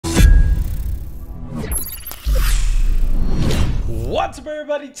What's up,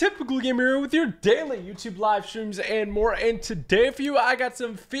 everybody? Typical Gamer here with your daily YouTube live streams and more. And today for you, I got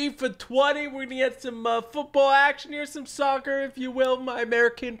some FIFA 20. We're gonna get some football action here, some soccer, if you will, my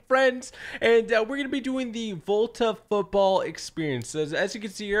American friends. And we're gonna be doing the Volta football experience. As you can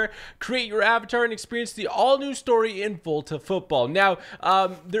see here, create your avatar and experience the all-new story in Volta football. Now,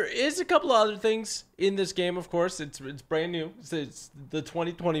 there is a couple of other things in this game. Of course, it's brand new. It's the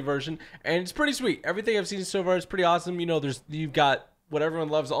 2020 version, and it's pretty sweet. Everything I've seen so far is pretty awesome. You know, you've got what everyone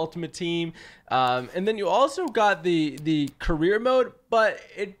loves, Ultimate Team, and then you also got the career mode, but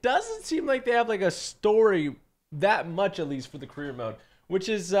it doesn't seem like they have like a story that much, at least for the career mode, which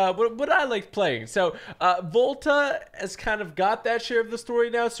is what I like playing. So Volta has kind of got that share of the story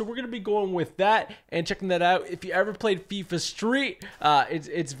now, so we're gonna be going with that and checking that out. If you ever played FIFA Street,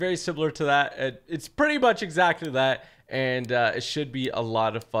 it's very similar to that. It's pretty much exactly that. And it should be a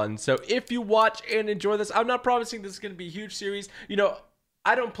lot of fun. So if you watch and enjoy this, I'm not promising this is going to be a huge series. You know,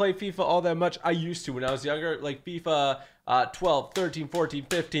 I don't play FIFA all that much. I used to when I was younger, like FIFA 12, 13, 14,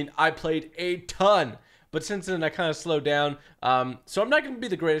 15. I played a ton. But since then, I kind of slowed down. So I'm not going to be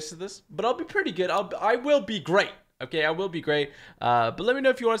the greatest at this, but I'll be pretty good. I will be great. Okay, I will be great. But let me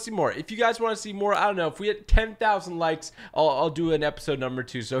know if you want to see more. If you guys want to see more, I don't know. If we hit 10,000 likes, I'll do an episode number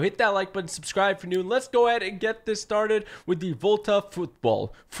 2. So hit that like button, subscribe for new, and let's go ahead and get this started with the Volta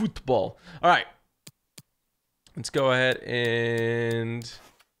football. All right. Let's go ahead and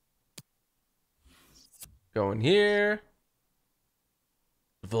go in here.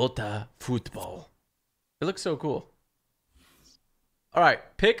 Volta football. It looks so cool. All right,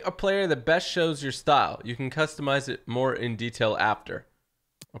 pick a player that best shows your style. You can customize it more in detail after.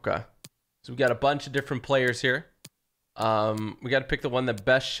 Okay, so we got a bunch of different players here. We got to pick the one that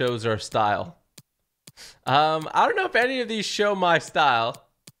best shows our style. I don't know if any of these show my style.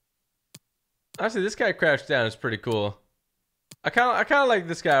 Honestly, this guy crouched down is pretty cool. I kind of like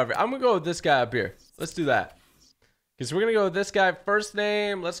this guy over here. I'm gonna go with this guy up here. Let's do that. Because we're gonna go with this guy. First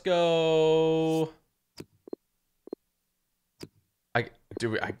name. Let's go.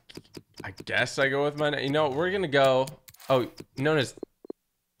 I guess I go with my name. You know, we're gonna go. Oh, known as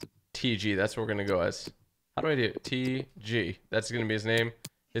TG. That's what we're gonna go as. How do I do it? TG. That's gonna be his name.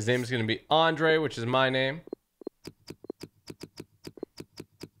 His name is gonna be Andre, which is my name.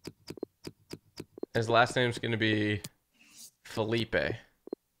 His last name is gonna be Felipe.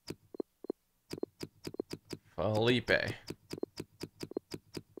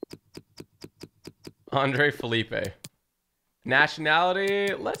 Andre Felipe.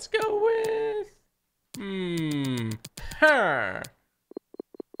 Nationality, let's go with I'm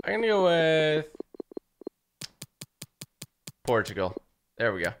gonna go with Portugal.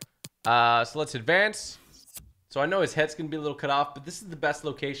 There we go. So let's advance. So I know his head's gonna be a little cut off, but this is the best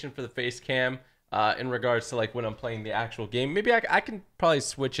location for the face cam in regards to like when I'm playing the actual game. Maybe I can probably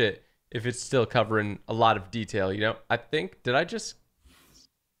switch it if it's still covering a lot of detail, you know. I think, did I just,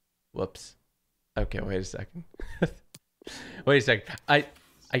 whoops. Okay, wait a second. Wait a second. I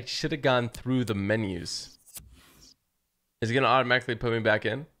should have gone through the menus. Is it going to automatically put me back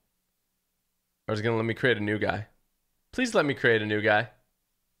in? Or is it going to let me create a new guy? Please let me create a new guy.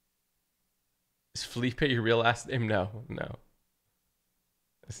 Is Felipe your real last name? No.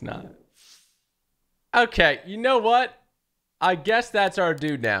 It's not. Okay, you know what? I guess that's our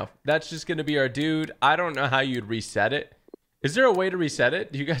dude now. That's just going to be our dude. I don't know how you'd reset it. Is there a way to reset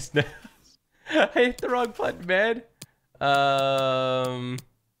it? Do you guys know? I hit the wrong button, man.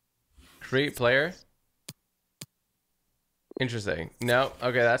 Create player. Interesting. No,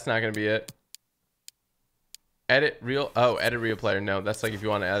 okay, that's not gonna be it. Edit real. Oh, edit real player. No, that's like if you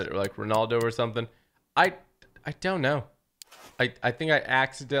want to edit like Ronaldo or something. I don't know. I think I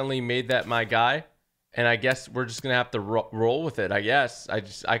accidentally made that my guy, and I guess we're just gonna have to roll with it. I guess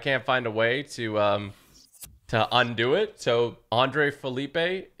I can't find a way to undo it. So Andre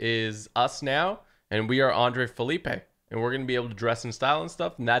Felipe is us now, and we are Andre Felipe. And we're going to be able to dress in style and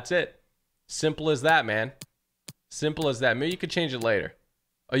stuff. And that's it. Simple as that, man. Simple as that. Maybe you could change it later.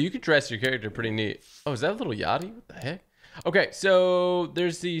 Oh, you could dress your character pretty neat. Oh, is that a little yachty? What the heck? Okay, so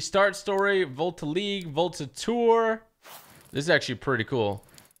there's the start story, Volta League, Volta Tour. This is actually pretty cool.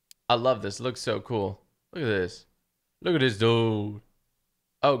 I love this. It looks so cool. Look at this. Look at this dude.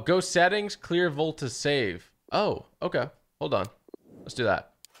 Oh, go settings, clear Volta save. Oh, okay. Hold on. Let's do that.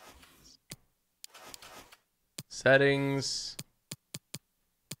 Settings,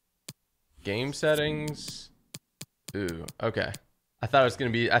 game settings. Ooh, okay. I thought it was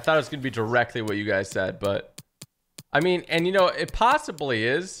gonna be directly what you guys said, but I mean, and you know, it possibly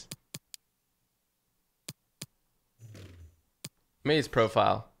is. Maybe it's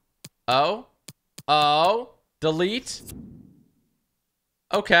profile. Oh, delete.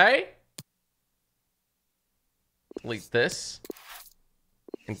 Okay. Delete this.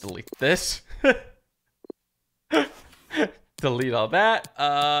 And delete this. Delete all that.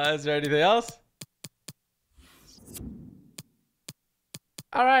 Is there anything else?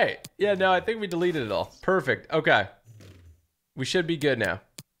 All right. Yeah, no, I think we deleted it all. Perfect. Okay. We should be good now.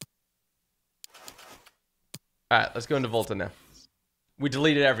 All right, let's go into Volta now. We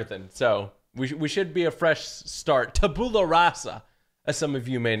deleted everything, so we should be a fresh start. Tabula rasa, as some of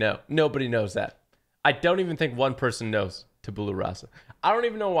you may know. Nobody knows that. I don't even think one person knows tabula rasa. I don't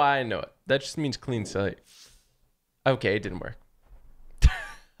even know why I know it. That just means clean slate. Okay, it didn't work.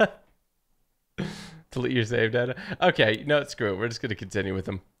 Delete your save data. Okay, no, screw it. We're just gonna continue with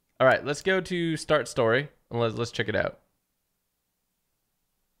them. All right, let's go to start story and let's check it out.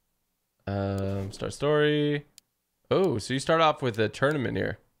 Start story. Oh, so you start off with a tournament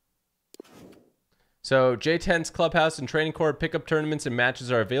here. So J10's clubhouse and training court pickup tournaments and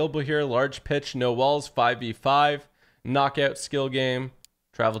matches are available here. Large pitch, no walls, 5v5, knockout skill game,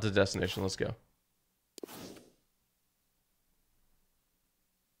 travel to destination. Let's go.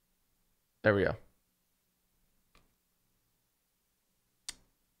 There we go.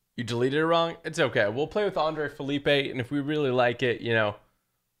 You deleted it wrong? It's okay. We'll play with Andre Felipe, and if we really like it, you know,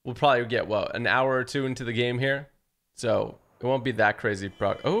 we'll probably get, what, an hour or two into the game here? So it won't be that crazy.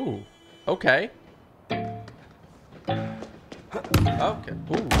 Oh, okay. Okay.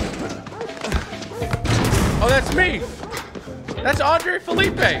 Ooh. Oh, that's me. That's Andre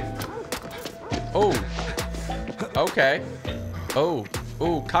Felipe. Oh. Okay. Oh.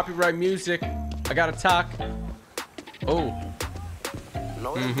 Oh, copyright music. I gotta talk. Oh.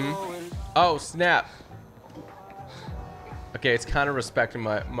 Oh, snap. Okay, it's kind of respecting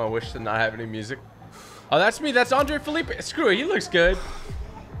my wish to not have any music. Oh, that's me. That's Andre Felipe. Screw it. He looks good.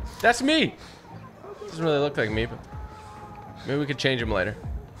 That's me. Doesn't really look like me, but maybe we could change him later.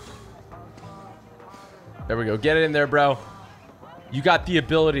 There we go. Get it in there, bro. You got the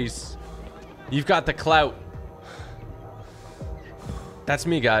abilities. You've got the clout. That's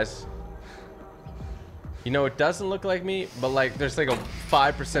me, guys. You know, it doesn't look like me, but like there's like a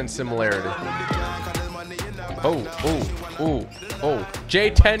 5% similarity. Oh, oh, oh, oh.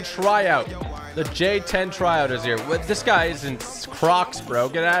 J10 tryout. The J10 tryout is here. What? This guy is in Crocs, bro.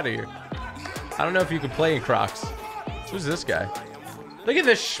 Get out of here. I don't know if you can play in Crocs. Who's this guy? Look at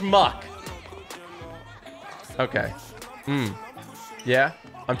this schmuck. Okay. Yeah.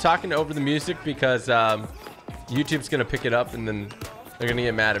 I'm talking over the music because YouTube's going to pick it up and then they're going to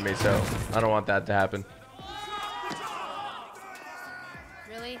get mad at me. So I don't want that to happen.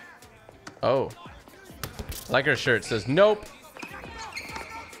 Really? Oh. I like her shirt. It says nope.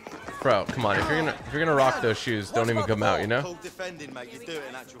 Bro, come on. If you're gonna rock those shoes, don't even come out, you know?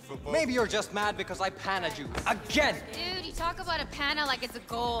 Maybe you're just mad because I panned you again. Dude, you talk about a panna like it's a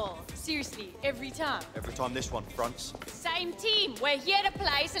goal. Seriously, every time. Every time this one fronts. Same team. We're here to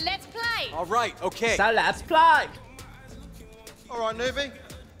play, so let's play. All right, okay. So let's play. All right, newbie.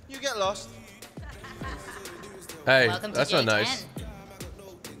 You get lost. Hey, Welcome that's to not J10. nice.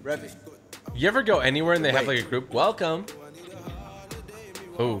 Revy. You ever go anywhere and they have like a group? Welcome.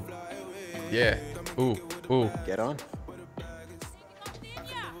 Ooh. Yeah. Ooh. Ooh. Get on.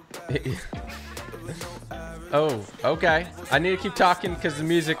 Oh, okay. I need to keep talking because the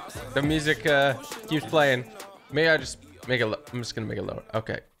music keeps playing. Maybe I just make it. I'm just gonna make it lower.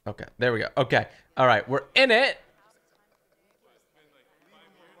 Okay. Okay. There we go. Okay. All right. We're in it.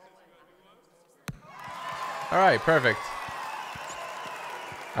 All right. Perfect.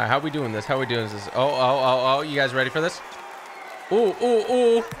 All right. How we doing this? How we doing this? Oh. You guys ready for this? Ooh. Ooh.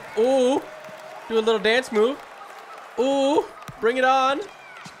 Ooh. Ooh. Do a little dance move. Ooh. Bring it on.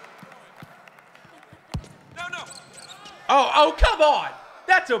 No. Oh, come on.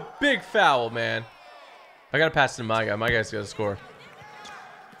 That's a big foul, man. I got to pass it to my guy. My guy's got to score.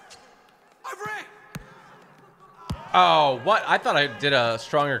 Oh, what? I thought I did a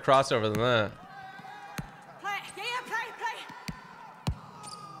stronger crossover than that.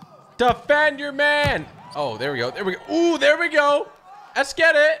 Defend your man. Oh, there we go. There we go. Ooh, there we go. Let's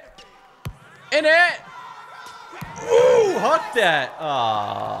get it. In it. Ooh, hook that.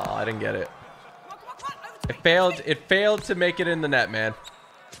 Oh, I didn't get it. It failed. It failed to make it in the net, man.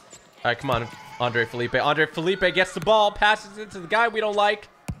 All right, come on, Andre Felipe. Andre Felipe gets the ball, passes it to the guy we don't like,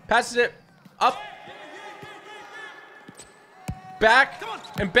 passes it up, back,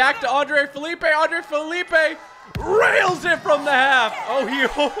 and back to Andre Felipe. Andre Felipe rails it from the half.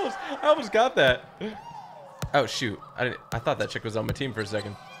 Oh, I almost got that. Oh shoot, I thought that chick was on my team for a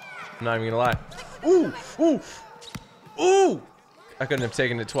second. I'm not even gonna lie. Ooh, ooh, ooh! I couldn't have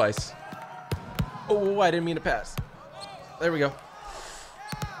taken it twice. Oh, I didn't mean to pass. There we go.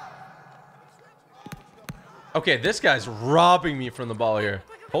 Okay, this guy's robbing me from the ball here.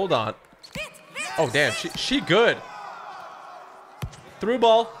 Hold on. Oh, damn. She good. Through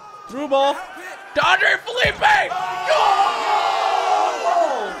ball. Through ball. To Andre Felipe. Goal!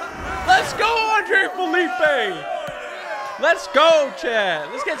 Let's go, Andre Felipe. Let's go, Chad.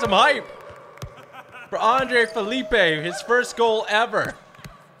 Let's get some hype for Andre Felipe. His first goal ever.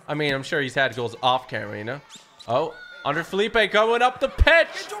 I mean, I'm sure he's had goals off camera, you know? Oh, Andre Felipe going up the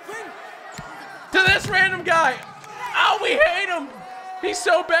pitch to this random guy. Oh, we hate him. He's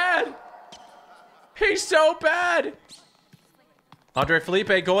so bad. He's so bad. Andre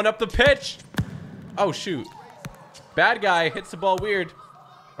Felipe going up the pitch. Oh, shoot. Bad guy hits the ball weird.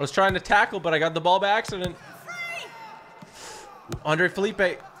 I was trying to tackle, but I got the ball by accident. Andre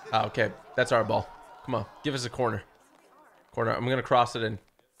Felipe. Oh, okay. That's our ball. Come on. Give us a corner. Corner. I'm going to cross it in.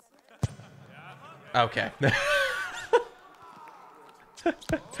 Okay.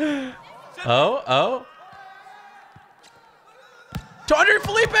 Oh. To Andre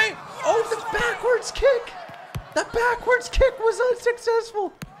Felipe. Oh, the backwards kick. The backwards kick was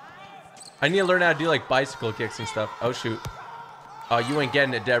unsuccessful. I need to learn how to do like bicycle kicks and stuff. Oh, shoot. Oh, you ain't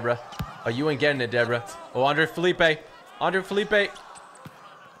getting it, Deborah. Oh, you ain't getting it, Deborah. Oh, Andre Felipe. Andre Felipe.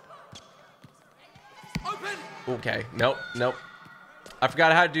 Okay. Nope. I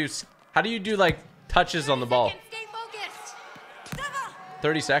forgot how to do. How do you do like touches on the ball?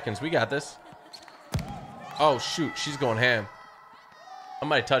 30 seconds. We got this. Oh, shoot. She's going ham. I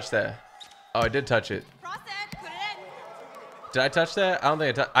might touch that. Oh, I did touch it. Did I touch that? I don't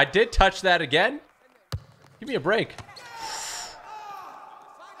think I did touch that again. Give me a break.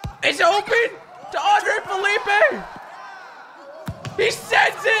 It's open to Andre Felipe. He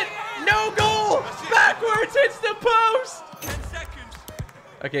sends it. No goal. Backwards hits the post. 10 seconds.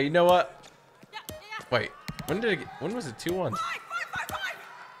 Okay, you know what? Wait. When was it 2-1?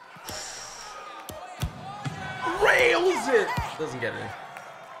 Rails it. Doesn't get it.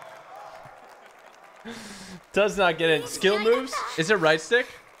 Does not get it. Skill moves? Is it right stick?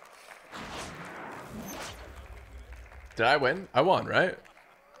 Did I win? I won, right?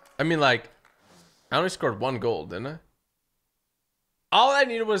 I mean, like, I only scored 1 goal, didn't I? All I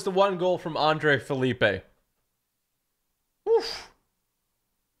needed was the 1 goal from Andre Felipe. Oof.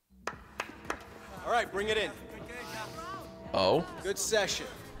 All right, bring it in. Oh. Good session.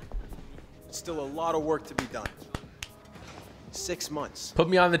 Still a lot of work to be done. 6 months. Put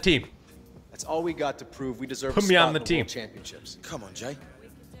me on the team. That's all we got to prove we deserve Put a me spot on the in team. World Championships. Come on, Jay.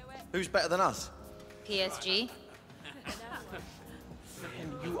 Who's better than us? PSG.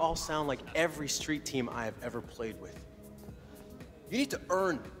 And you all sound like every street team I have ever played with. You need to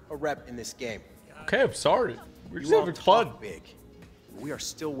earn a rep in this game. Okay, I'm sorry. We're just You all having fun. talk big. We are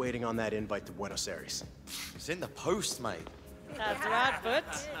still waiting on that invite to Buenos Aires. It's in the post, mate. That's right,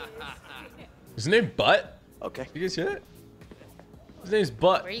 but His name Butt? Okay. You guys hear that? His name's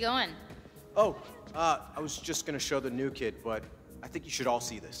Butt. Where are you going? Oh, I was just gonna show the new kid, but I think you should all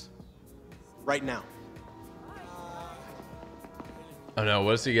see this. Right now. Oh no,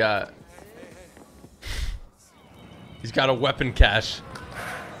 what's he got? He's got a weapon cache.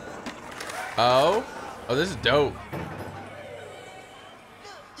 Oh, this is dope.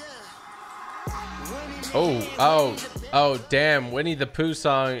 Oh, damn. Winnie the Pooh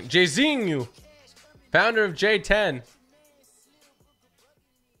song. Jayzinho, founder of J10.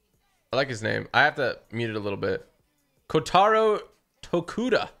 I like his name. I have to mute it a little bit. Kotaro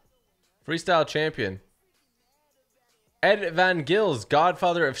Tokuda, freestyle champion. Ed Van Gils,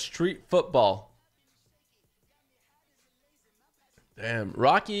 godfather of street football. Damn.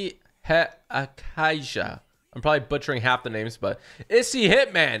 Rocky Akaisha. I'm probably butchering half the names, but Issy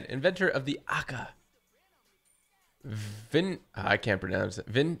Hitman, inventor of the Aka. I can't pronounce it.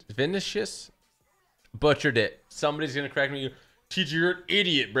 Vinicius? Butchered it. Somebody's gonna correct me. Teacher, you're an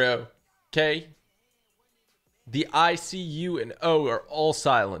idiot, bro. Okay? The I, C, U, and O are all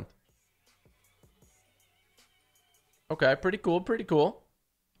silent. Okay, pretty cool, pretty cool.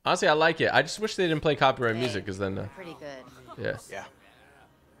 Honestly, I like it. I just wish they didn't play copyright music, because then... Pretty good. yeah. Yeah.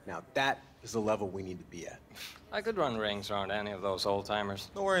 Now that is the level we need to be at. I could run rings around any of those old-timers.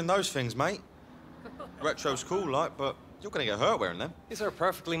 Not wearing those things, mate. Retro's cool, like, but you're gonna get hurt wearing them. These are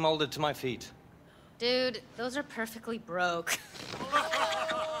perfectly molded to my feet. Dude, those are perfectly broke.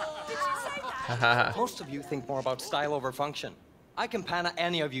 Most of you think more about style over function. I can pana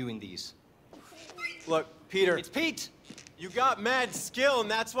any of you in these. Look, Peter. It's Pete! You got mad skill, and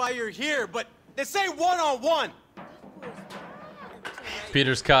that's why you're here, but this ain't one-on-one.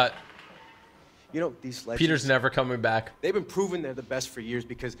 Peter's cut. You know, these legends, Peter's never coming back. they've been proving they're the best for years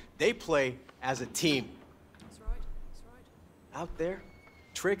because they play as a team. Out there,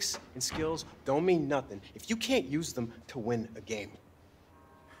 Tricks and skills don't mean nothing if you can't use them to win a game.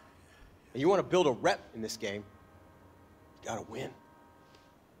 And you want to build a rep in this game, you gotta win.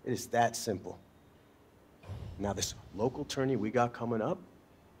 It is that simple. Now this local tourney we got coming up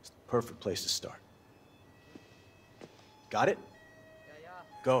is the perfect place to start. Got it?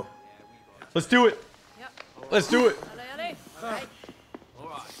 Go. Let's do it. Let's do it.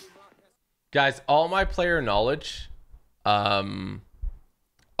 Guys, all my player knowledge, like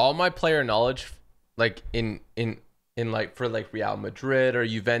in like for like Real Madrid or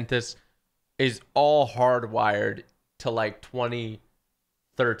Juventus is all hardwired to like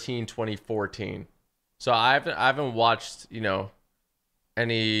 2013, 2014. So I haven't watched, you know,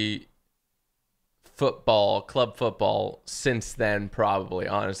 any club football since then, probably,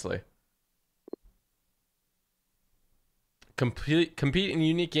 honestly. Compete in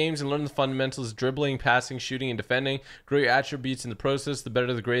unique games and learn the fundamentals: dribbling, passing, shooting, and defending. Grow your attributes in the process. The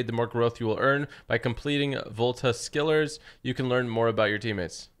better the grade, the more growth you will earn. By completing Volta Skillers, you can learn more about your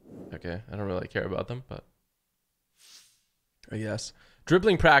teammates. Okay, I don't really care about them, but yes.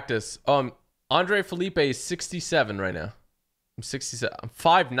 Dribbling practice. Andre Felipe is 67 right now. I'm 67. I'm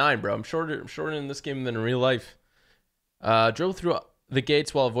 5'9", bro. I'm shorter in this game than in real life. Dribble through the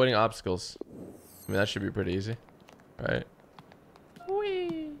gates while avoiding obstacles. I mean, that should be pretty easy, right?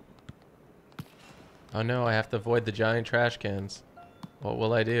 Whee! Oh no, I have to avoid the giant trash cans. What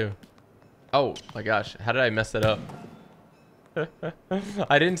will I do? Oh my gosh, how did I mess that up?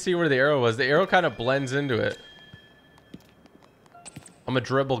 I didn't see where the arrow was. The arrow kind of blends into it. I'm a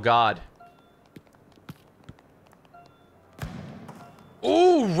dribble god.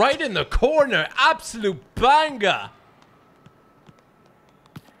 Ooh, right in the corner. Absolute banger.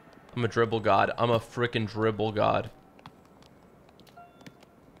 I'm a dribble god. I'm a freaking dribble god.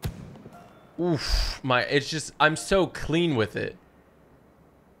 Oof, it's just, I'm so clean with it.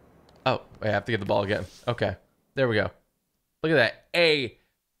 Oh, I have to get the ball again. Okay, there we go. Look at that. A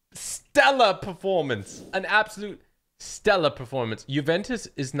stellar performance. An absolute stellar performance. Juventus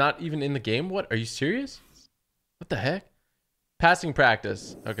is not even in the game? What? Are you serious? What the heck? Passing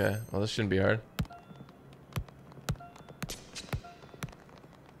practice. Okay, well, this shouldn't be hard.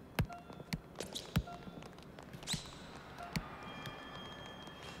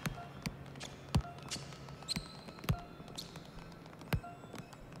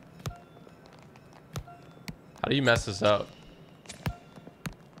 How do you mess this up?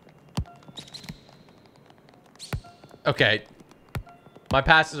 Okay. My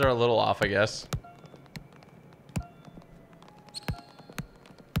passes are a little off, I guess.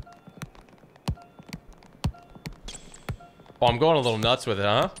 Oh, I'm going a little nuts with it,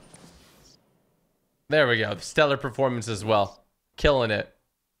 huh? There we go. Stellar performance as well. Killing it.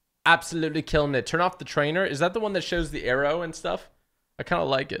 Absolutely killing it. Turn off the trainer. Is that the one that shows the arrow and stuff? I kind of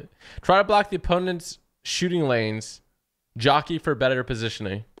like it. Try to block the opponent's shooting lanes. Jockey for better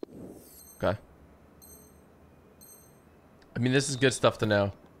positioning. Okay. I mean, this is good stuff to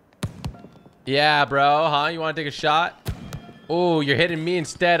know. Yeah, bro. Huh? You want to take a shot? Oh, you're hitting me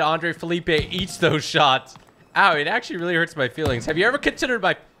instead. Andre Felipe eats those shots. Ow, it actually really hurts my feelings. Have you ever considered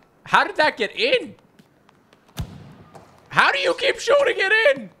my... How did that get in? How do you keep shooting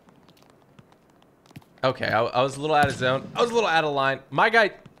it in? Okay, I was a little out of zone. I was a little out of line. My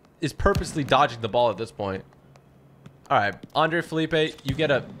guy is purposely dodging the ball at this point. All right, Andre Felipe, you get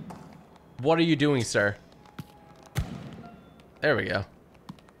a... What are you doing, sir? There we go.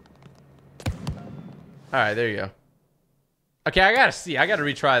 All right, there you go. Okay, I gotta see. I gotta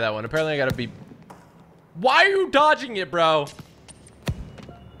retry that one. Apparently, I gotta be... Why are you dodging it, bro?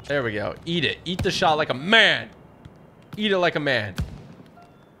 There we go. Eat it. Eat the shot like a man. Eat it like a man.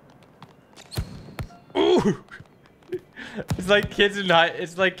 Ooh. It's like kids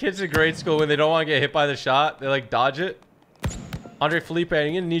in grade school when they don't want to get hit by the shot. They like dodge it. Andre Felipe,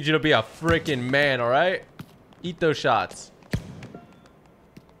 I'm gonna need you to be a freaking man, all right? Eat those shots.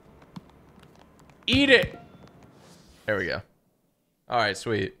 Eat it. There we go. All right,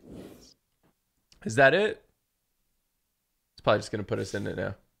 sweet. Is that it? It's probably just gonna put us in it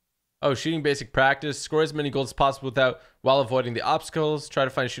now. Oh, shooting basic practice. Score as many goals as possible while avoiding the obstacles. Try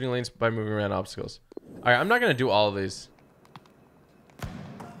to find shooting lanes by moving around obstacles. All right, I'm not gonna do all of these.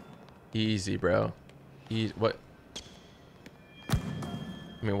 Easy, bro. What? I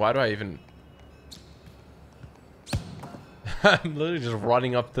mean, why do I even... I'm literally just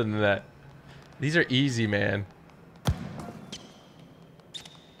running up to the net. These are easy, man.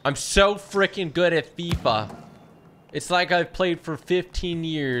 I'm so freaking good at FIFA. It's like I've played for 15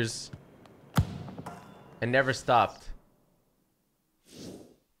 years and never stopped. All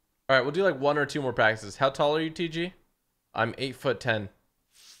right, we'll do like 1 or 2 more practices. How tall are you, TG? I'm 8'10".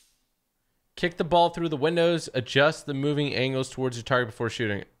 Kick the ball through the windows. Adjust the moving angles towards your target before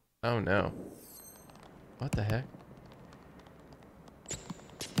shooting. Oh no. What the heck?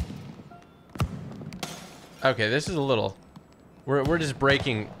 Okay, this is a little. We're just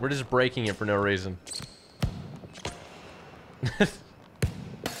breaking it for no reason.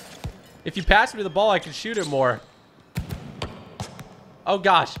 If you pass me the ball, I can shoot it more. Oh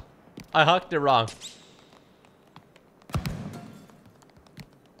gosh. I hucked it wrong.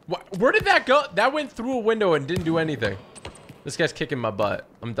 Where did that go? That went through a window and didn't do anything. This guy's kicking my butt.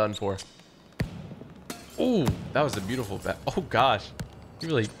 I'm done for. Ooh, that was a beautiful bat. Oh gosh. He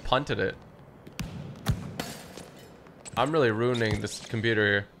really punted it. I'm really ruining this computer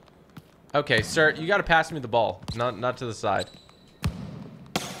here. Okay, sir, you gotta pass me the ball. Not to the side.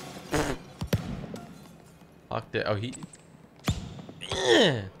 Hucked it. Oh, he...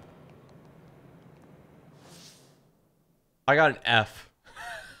 I got an F.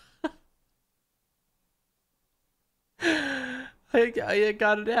 I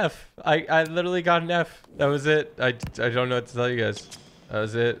got an F. I literally got an F. That was it. I don't know what to tell you guys. That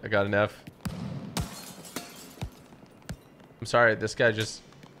was it. I got an F. I'm sorry. This guy just...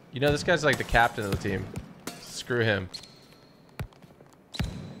 You know, this guy's like the captain of the team. Screw him.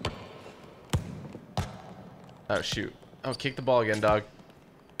 Oh, shoot. Oh, kick the ball again, dog.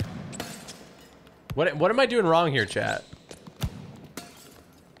 What am I doing wrong here, chat?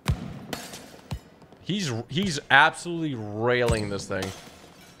 He's absolutely railing this thing.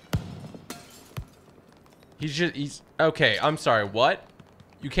 He's okay, I'm sorry, what?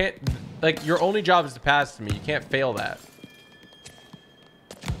 You can't, like, your only job is to pass to me. You can't fail that.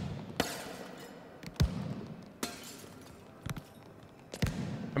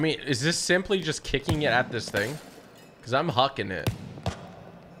 I mean, is this simply just kicking it at this thing? Because I'm hucking it.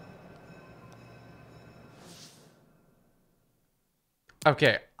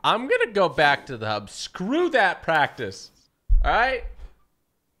 Okay, I'm going to go back to the hub. Screw that practice. All right?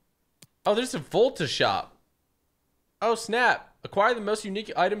 Oh, there's a Volta shop. Oh, snap. Acquire the most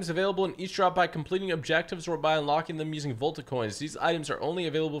unique items available in each drop by completing objectives or by unlocking them using Volta coins. These items are only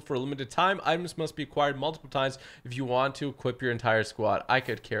available for a limited time. Items must be acquired multiple times if you want to equip your entire squad. I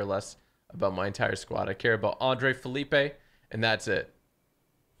could care less about my entire squad. I care about Andre Felipe, and that's it.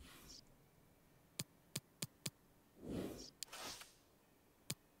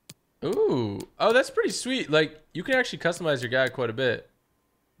 Ooh. Oh, that's pretty sweet. Like, you can actually customize your guy quite a bit.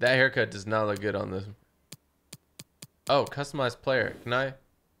 That haircut does not look good on this. Oh, customize player. Can I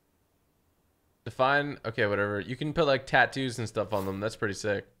define? Okay, whatever. You can put like tattoos and stuff on them. That's pretty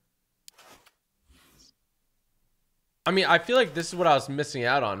sick. I mean, I feel like this is what I was missing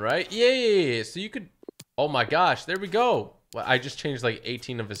out on, right? Yeah. So you could... Oh my gosh, there we go. Well, I just changed like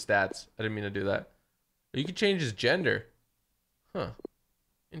 18 of his stats. I didn't mean to do that. You could change his gender. Huh.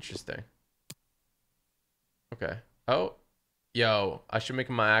 Interesting. Okay. Oh. Yo, I should make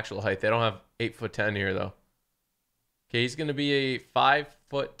him my actual height. They don't have 8'10" here though. Okay, he's gonna be a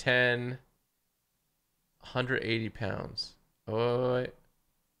 5'10", 180 pounds. Oh, wait.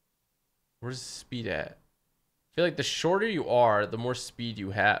 Where's the speed at? I feel like the shorter you are, the more speed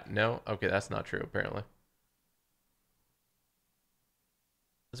you have. No? Okay, that's not true, apparently.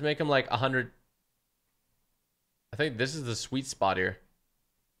 Let's make him like 100. I think this is the sweet spot here.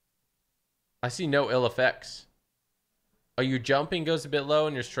 I see no ill effects. Oh, your jumping goes a bit low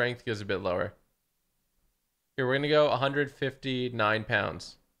and your strength goes a bit lower. Here, we're going to go 159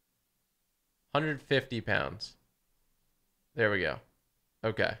 pounds. 150 pounds. There we go.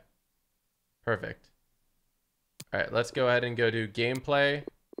 Okay. Perfect. All right, let's go ahead and go to gameplay.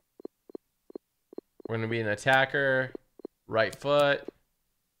 We're going to be an attacker. Right foot.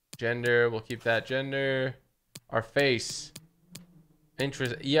 Gender. We'll keep that gender. Our face.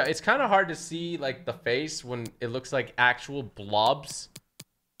 Interesting. Yeah, it's kind of hard to see like the face when it looks like actual blobs.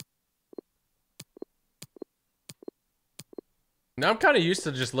 Now I'm kind of used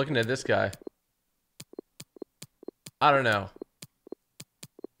to just looking at this guy. I don't know.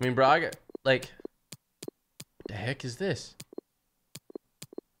 I mean, bro, I got like, what the heck is this?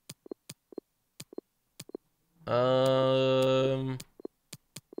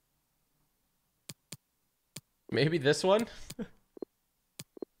 Maybe this one.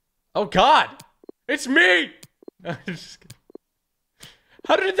 Oh God, it's me! How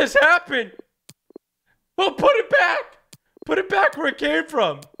did this happen? Oh, put it back! Put it back where it came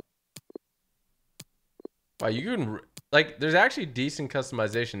from. Wow, you can like. There's actually decent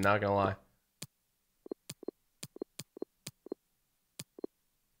customization. Not gonna lie.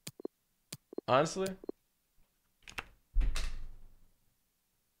 Honestly, do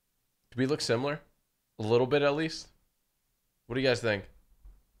we look similar? A little bit, at least. What do you guys think?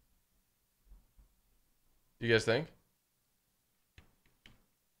 Do you guys think?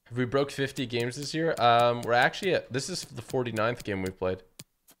 Have we broke 50 games this year? We're actually at, this is the 49th game we've played.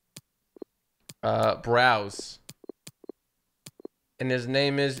 Browse. And his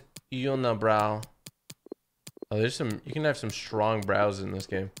name is Yuna Brow. Oh, there's some, you can have some strong brows in this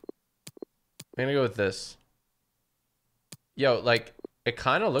game. I'm gonna go with this. Yo, like, it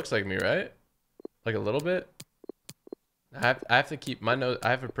kind of looks like me, right? Like a little bit. I have to keep my nose.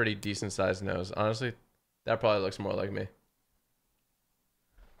 I have a pretty decent sized nose. Honestly, that probably looks more like me.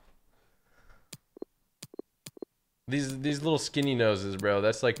 These little skinny noses, bro.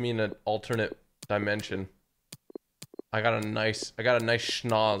 That's like me in an alternate dimension. I got a nice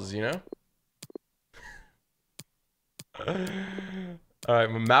schnoz, you know? All right,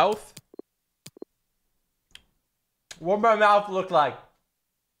 my mouth. What my mouth look like?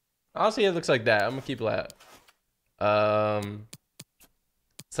 Honestly, it looks like that. I'm gonna keep that.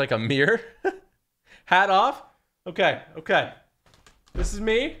 It's like a mirror. Hat off. Okay, okay. This is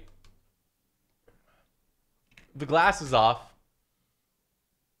me. The glasses off.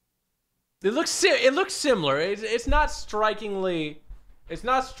 It looks similar. It's not strikingly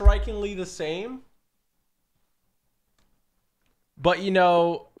the same. But you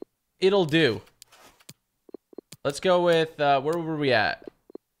know, it'll do. Let's go with where were we at?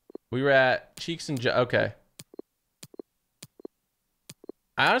 We were at cheeks and okay.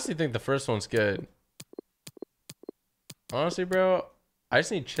 I honestly think the first one's good. Honestly, bro, I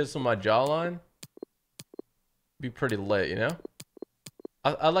just need to chisel my jawline. Be pretty lit, you know?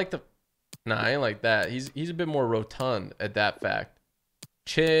 I like the... Nah, I ain't like that. He's a bit more rotund at that fact.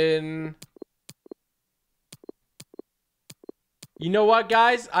 Chin. You know what,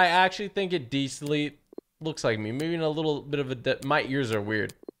 guys? I actually think it decently looks like me. Maybe in a little bit of a... My ears are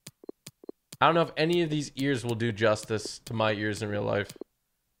weird. I don't know if any of these ears will do justice to my ears in real life.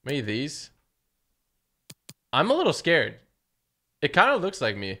 Maybe these. I'm a little scared. It kind of looks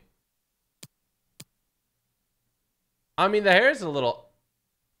like me. I mean, the hair is a little...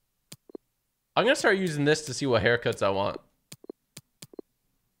 I'm going to start using this to see what haircuts I want.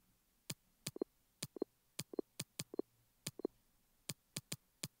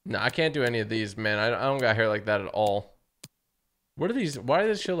 No, I can't do any of these, man. I don't got hair like that at all. What are these? Why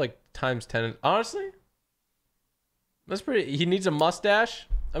does this show like ×10? Honestly? That's pretty... He needs a mustache.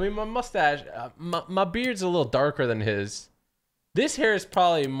 I mean, my mustache... my beard's a little darker than his. This hair is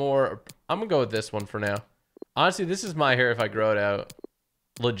probably more... I'm going to go with this one for now. Honestly, this is my hair if I grow it out.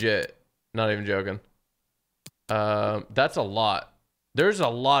 Legit. Not even joking. That's a lot. There's a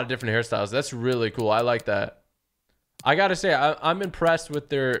lot of different hairstyles. That's really cool. I like that. I gotta say, I'm impressed with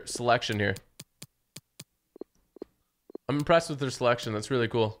their selection here. I'm impressed with their selection. That's really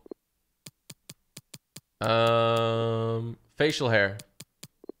cool. Facial hair.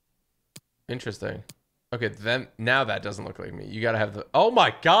 Interesting. Okay, then now that doesn't look like me. You gotta have the... Oh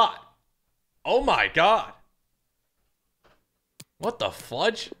my god! Oh my god! What the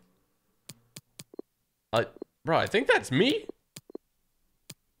fudge? Bro, I think that's me.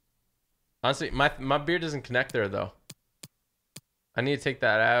 Honestly, my beard doesn't connect there though. I need to take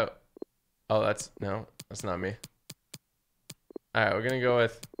that out. Oh, that's not me. All right, we're gonna go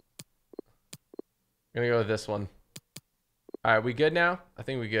with this one. All right, we good now? I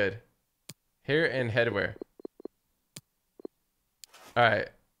think we good. Hair and headwear. All right.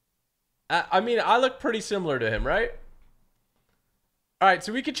 I mean, I look pretty similar to him, right? All right,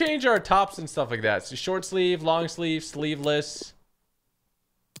 so we could change our tops and stuff like that. So short sleeve, long sleeve, sleeveless.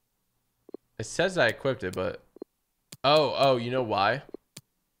 It says I equipped it, but... Oh, you know why?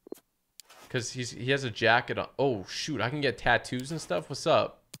 Because he has a jacket on. Oh, shoot, I can get tattoos and stuff? What's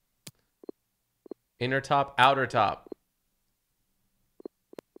up? Inner top, outer top.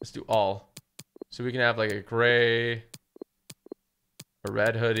 Let's do all. So we can have like a gray, a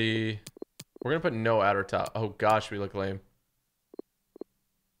red hoodie. We're going to put no outer top. Oh, gosh, we look lame.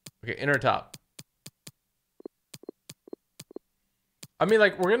 Okay, inner top. I mean,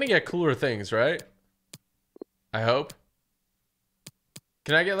 like, we're gonna get cooler things, right? I hope.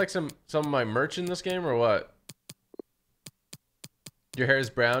 Can I get, like, some of my merch in this game, or what? Your hair is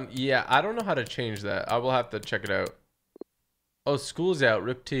brown? Yeah, I don't know how to change that. I will have to check it out. Oh, school's out.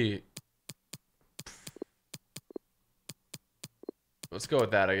 Rip T. Let's go with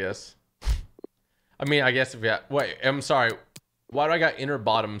that, I guess. I mean, I guess if we wait, I'm sorry. Why do I got inner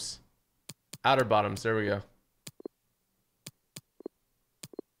bottoms? Outer bottoms. There we go.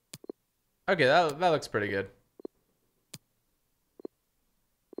 Okay, that looks pretty good.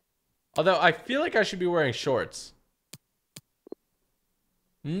 Although, I feel like I should be wearing shorts.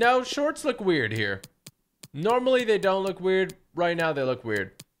 No, shorts look weird here. Normally, they don't look weird. Right now, they look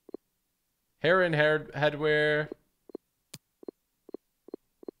weird. Hair and headwear.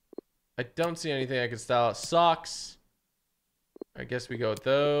 I don't see anything I can style. Socks. I guess we go with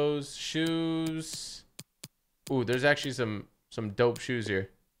those. Shoes. Ooh, there's actually some dope shoes here.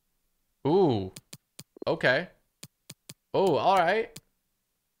 Ooh. Okay. Oh, all right.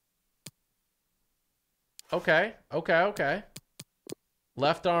 Okay. Okay.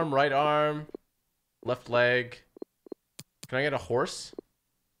 Left arm, right arm, left leg. Can I get a horse?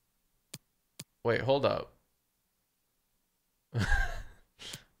 Wait, hold up.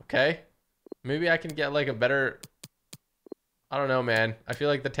 Okay. Maybe I can get like a better... I don't know, man. I feel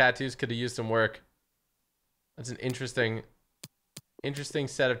like the tattoos could have used some work. That's an interesting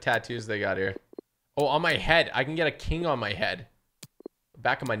set of tattoos they got here. Oh, on my head. I can get a king on my head.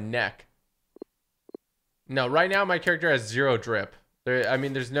 Back of my neck. No, right now my character has 0 drip. I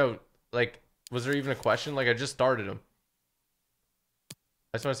mean, there's no, like, was there even a question? Like, I just started him.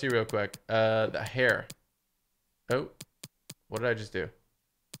 I just want to see real quick. The hair. Oh, what did I just do?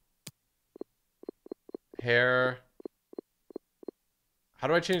 Hair. How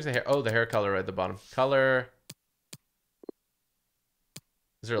do I change the hair? Oh, the hair color right at the bottom. Color.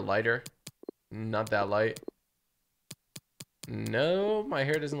 Is there a lighter? Not that light. No, my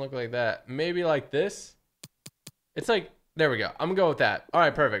hair doesn't look like that. Maybe like this. It's like, there we go. I'm gonna go with that. All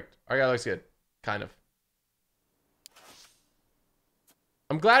right, perfect. Our guy looks good. Kind of.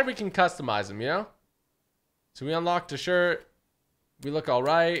 I'm glad we can customize him, you know? So we unlocked a shirt. We look all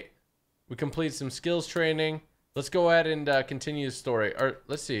right. We complete some skills training. Let's go ahead and continue the story. Or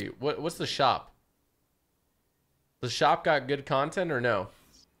let's see. What's the shop? The shop got good content or no?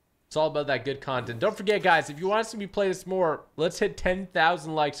 It's all about that good content. Don't forget, guys, if you want us to play this more, let's hit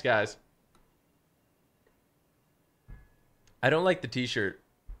 10,000 likes, guys. I don't like the t-shirt.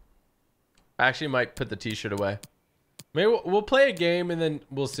 I actually might put the t-shirt away. Maybe we'll play a game and then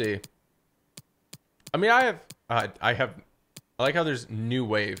we'll see. I mean, I like how there's new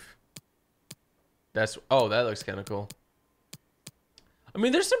wave. Oh, that looks kind of cool. I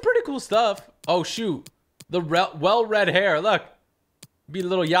mean, there's some pretty cool stuff. Oh, shoot. The well-read hair. Look. Be a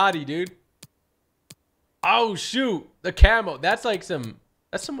little yachty, dude. Oh, shoot. The camo. That's like some...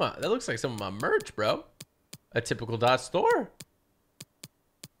 that looks like some of my merch, bro. A typical dot store.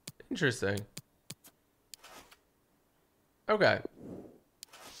 Interesting. Okay.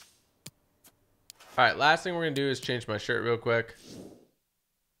 All right, last thing we're going to do is change my shirt real quick.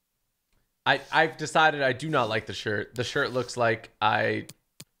 I've decided I do not like the shirt. The shirt looks like I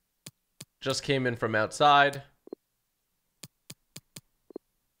just came in from outside.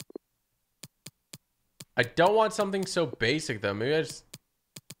 I don't want something so basic, though. Maybe I just...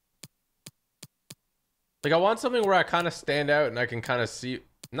 Like, I want something where I kind of stand out and I can kind of see...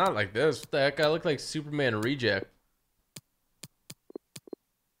 Not like this. What the heck? I look like Superman reject.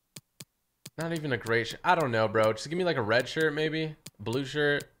 Not even a great shirt. I don't know, bro. Just give me like a red shirt, maybe. Blue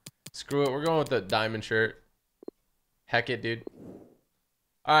shirt. Screw it. We're going with the diamond shirt. Heck it, dude.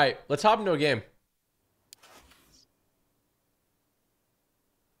 All right. Let's hop into a game.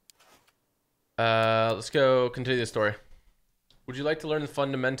 Let's go continue the story. Would you like to learn the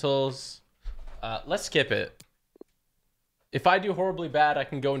fundamentals? Let's skip it. If I do horribly bad, I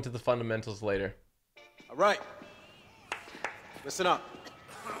can go into the fundamentals later. All right. Listen up.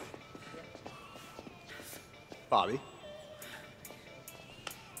 Bobby.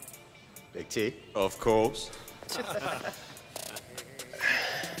 Big T. Of course.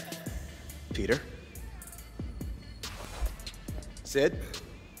 Peter. Sid.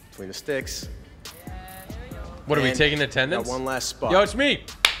 Between the sticks. What are we taking attendance? Got one last spot. Yo, it's me.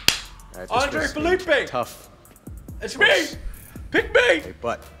 Right, Andre Felipe. Tough. It's me. Pick me. Okay,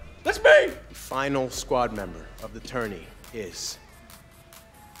 but That's me. the final squad member of the tourney is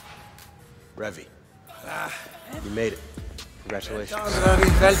Revy. You made it. Congratulations. Well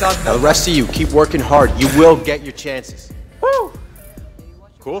done. Now the rest of you, keep working hard. You will get your chances. Woo.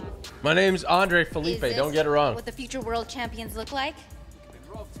 Cool? My name's Andre Felipe. Is this Don't get it wrong. what the future world champions look like?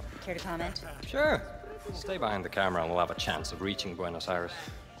 Care to comment? Sure. Stay behind the camera and we'll have a chance of reaching Buenos Aires.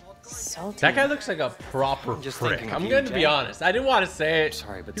 Salty. That guy looks like a proper Just prick. thinking of I'm you, going to be Jay. honest. I didn't want to say it.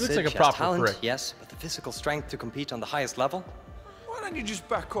 Sorry, but he looks Sid, like a she has proper talent, prick. yes, but the physical strength to compete on the highest level? Why don't you just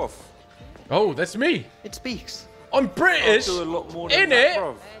back off? Oh, that's me. It speaks. I'm British. Do a lot more than In that, it.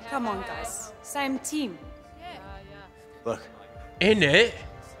 bruv. Come on, guys. Same team. Look, In it.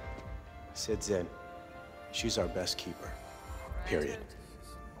 Sid's in. She's our best keeper. Period.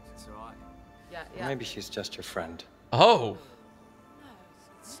 Maybe she's just your friend. Oh.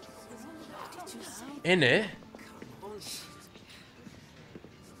 In it.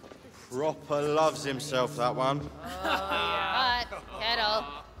 Proper loves himself, that one. Hot kettle.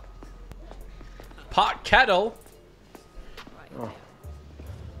 Pot kettle. Oh.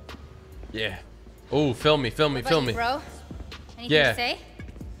 Yeah. Oh, film me, film me, film me. Bro? Anything Yeah. to say?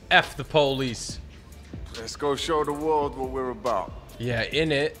 F the police. Let's go show the world what we're about. Yeah,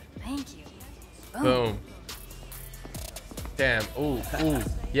 in it. Thank you. Boom. Damn. Ooh, ooh.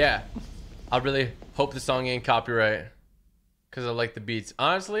 Yeah. I really hope the song ain't copyright. Because I like the beats.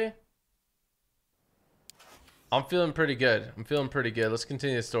 Honestly, I'm feeling pretty good. I'm feeling pretty good. Let's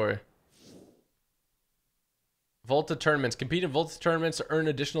continue the story. Volta tournaments. Compete in Volta tournaments to earn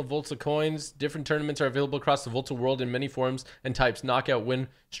additional Volta coins. Different tournaments are available across the Volta world in many forms and types. Knockout, win,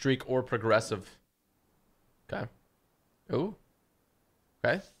 streak, or progressive. Okay. Ooh.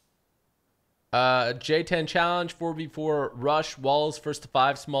 Okay. J10 challenge, 4v4 rush, walls, first to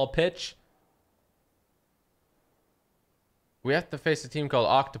 5, small pitch. We have to face a team called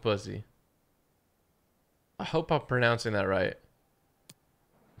Octopussy. I hope I'm pronouncing that right.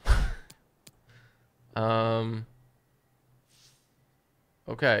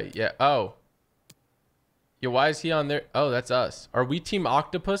 Okay, yeah. Oh. Yeah, why is he on there? Oh, that's us. Are we Team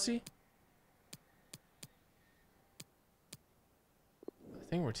Octopussy? I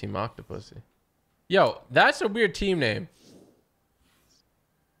think we're Team Octopussy. Yo, that's a weird team name.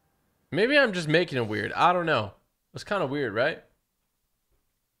 Maybe I'm just making it weird. I don't know. It's kind of weird, right?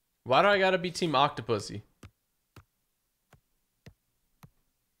 Why do I gotta be Team Octopussy?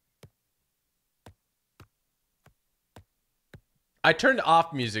 I turned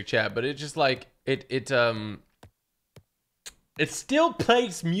off music chat, but it just like it still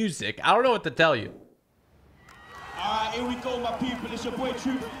plays music. I don't know what to tell you. Alright, here we go, my people. It's your boy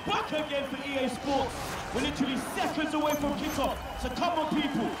Troop back again for EA Sports. We're literally seconds away from kickoff. So come on,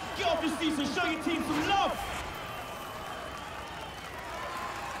 people, get off your seats and show your team some love.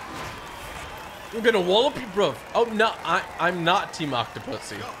 We're gonna wallop you, bro. Oh no, I'm not Team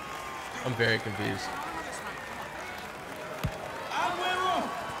Octopussy. I'm very confused. And we're off.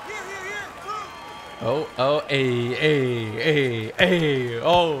 Oh, oh.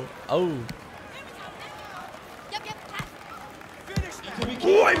 Yep, pass.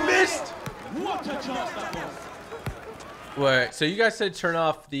 Oh, I missed. What a chance that was. Wait, so you guys said turn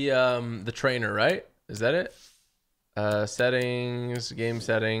off the trainer, right? Is that it? Settings, game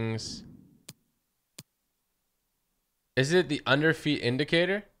settings. Is it the under feet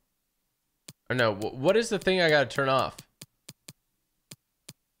indicator? Or no, what is the thing I gotta turn off?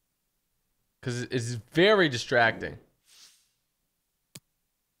 Because it's very distracting.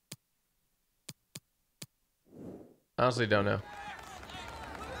 Honestly, don't know.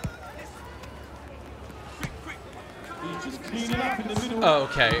 Oh,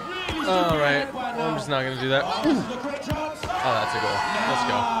 okay. All right. Well, I'm just not gonna do that. Oh, that's a goal. Let's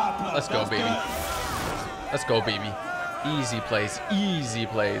go. Let's go, baby. Let's go, baby. Easy plays. Easy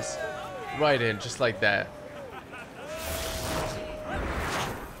plays. Right in, just like that.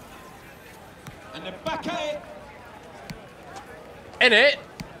 And they're back at it. In it.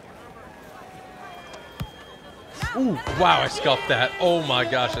 Ooh, wow, I scuffed that. Oh my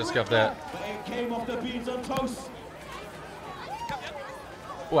gosh, I scuffed that. But it came off the beans on toast.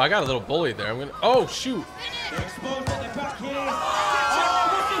 Oh, I got a little bullied there. I'm gonna. Oh shoot. They're exposed at the back here. Oh,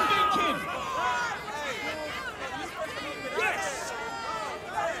 what's he thinking? Yes.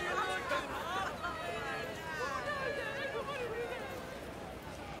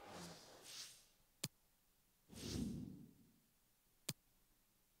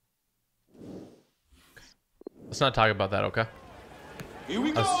 Let's not talk about that, okay? Here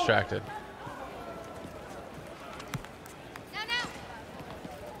we I go. was distracted. No.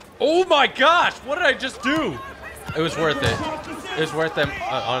 Oh my gosh, what did I just do? It was worth it. It was worth them.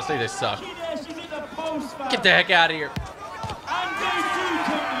 Honestly, they suck. She's in the post, fam. Get the heck out of here. And they do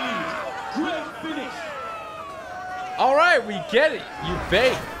take the lead. Great finish. All right, we get it. You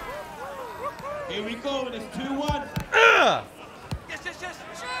bait. Here we go, and it's 2-1.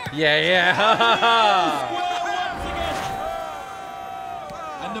 Yeah. Square once again.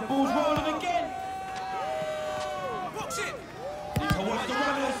 And the ball's rolling again. Box it. Towards the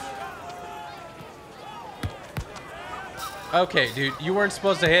runners. Okay, dude, you weren't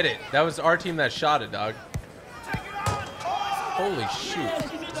supposed to hit it. That was our team that shot it, dog. Holy shoot.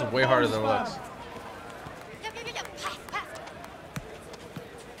 This is way harder than it looks. Yep. Pass.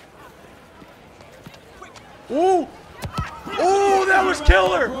 Ooh! Ooh, that was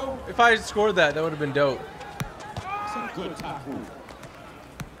killer! If I had scored that, that would have been dope. It's a good tackle.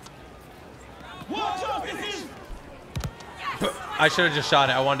 Watch out, this is. I should have just shot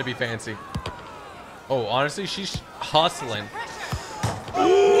it. I wanted to be fancy. Oh, honestly, she's hustling.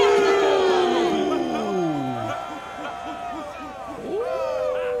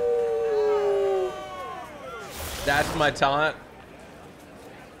 That's my taunt.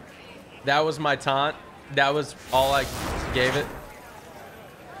 That was my taunt. That was all I gave it.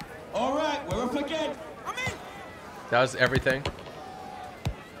 All right, we're up again. That was everything.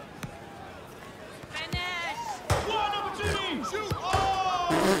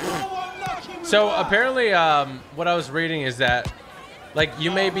 So apparently, what I was reading is that, like,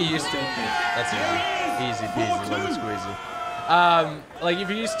 you may be used to. That's easy peasy, lemon squeezy. Like if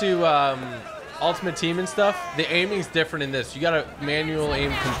you're used to Ultimate Team and stuff, the aiming's different in this. You gotta manual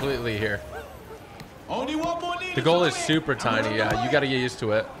aim completely here. Only one more need. The goal is super tiny. Yeah, you gotta get used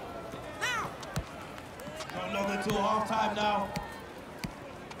to it. Not long until halftime now.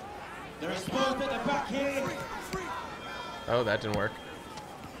 They're exposed at the back here. Oh, that didn't work.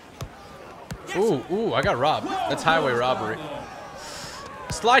 Ooh, I got robbed. That's highway robbery.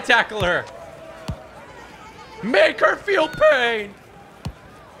 Slide tackle her. Make her feel pain.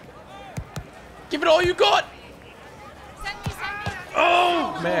 Give it all you got.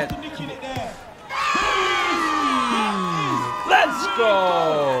 Oh, man. Let's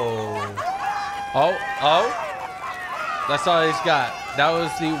go. Oh. That's all he's got. That was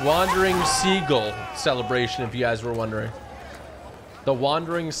the Wandering Seagull celebration, if you guys were wondering. The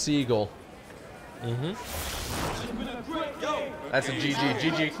Wandering Seagull. Mm-hmm. That's a GG.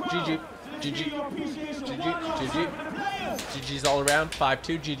 GG. GG. GG. GG. GG. GG's all around.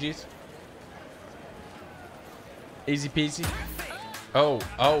 5-2 GG's. Easy peasy. Oh.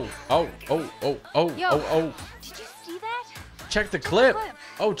 Yo, did you see that? Check the clip.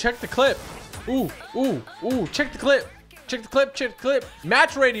 Oh, check the clip. Ooh. Check the clip. Check the clip. Check the clip.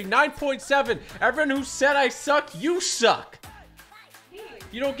 Match rating 9.7. Everyone who said I suck, you suck.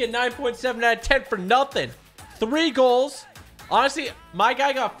 You don't get 9.7 out of 10 for nothing. 3 goals. Honestly, my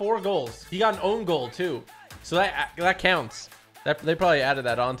guy got 4 goals. He got an own goal too. So that counts. They probably added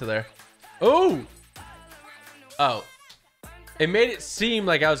that onto there. Ooh. Oh. It made it seem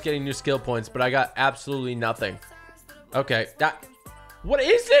like I was getting new skill points, but I got absolutely nothing. Okay. What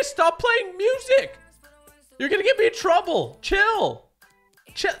is this? Stop playing music. You're gonna get me in trouble. Chill.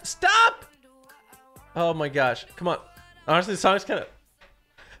 Stop. Oh my gosh. Come on. Honestly, the song's kind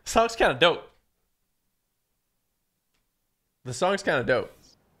of dope. The song's kind of dope.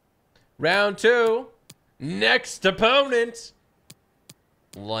 Round 2. Next opponent.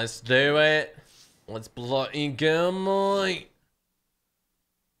 Let's do it. Let's bloody go, boy.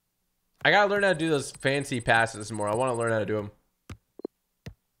 I gotta learn how to do those fancy passes more. I want to learn how to do them.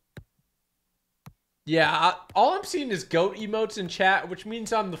 Yeah, all I'm seeing is goat emotes in chat, which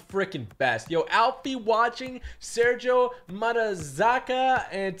means I'm the freaking best. Yo, Alfie watching, Sergio Marazaka,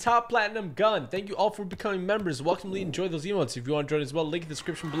 and Top Platinum Gun. Thank you all for becoming members. Welcome to enjoy those emotes. If you want to join as well, link in the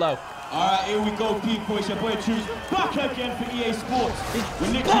description below. Alright, here we go, people. It's your boy Choose back again for EA Sports. We're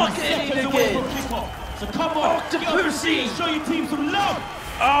literally seconds away from kickoff. So come on, get up and see and show your team some love.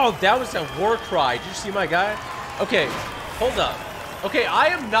 Oh, that was a war cry. Did you see my guy? Okay, hold up. Okay, I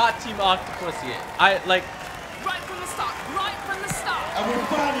am not Team Octopus yet. Right from the start. Right from the start. And we're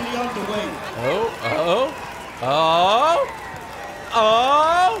finally underway. Oh.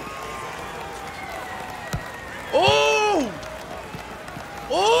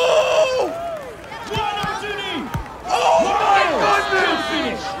 One opportunity. Oh my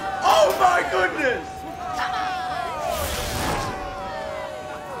goodness. Oh my goodness.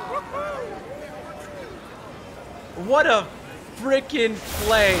 What a freaking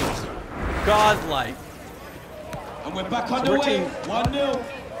play. Godlike. And we're back underway. 1-0.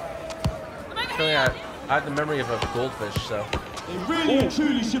 I have the memory of a goldfish, so. They really and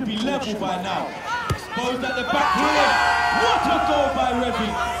truly should be level by now. Exposed at the back here. What a goal by Revy.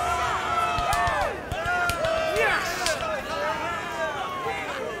 Yes.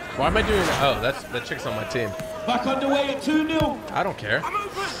 Why am I doing that? Oh, that chick's on my team. Back underway at 2-0. I don't care.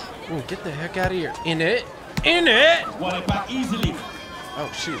 Ooh, get the heck out of here. In it. In it. Won it back easily. Oh,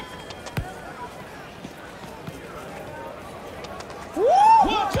 shoot.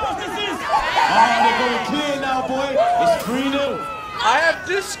 What chance this is? Oh, they're going clear now, boy. It's 3-0. I have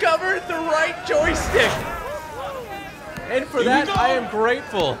discovered the right joystick. And for that, I am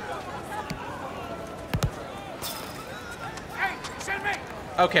grateful.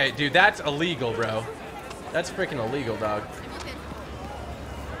 Okay, dude, that's illegal, bro. That's freaking illegal, dog.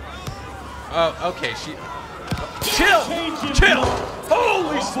 Oh, okay, Chill!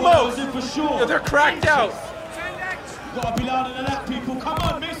 Holy smokes! Yo, they're cracked out. Gotta be louder than that, people. Come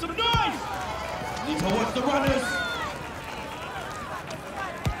on, make some noise! Need to watch the runners.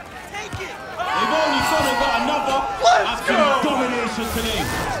 They've only sort of got another. Let's go! Domination today.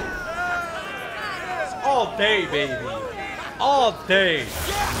 All day, baby. All day.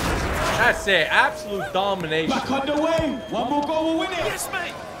 That's it. Absolute domination. Back underway. One more goal will win it. Yes,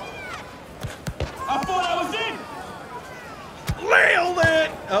 mate. I thought I was in. Nailed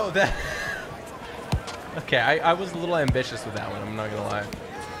it. Oh, that. Okay, I was a little ambitious with that one. I'm not gonna lie.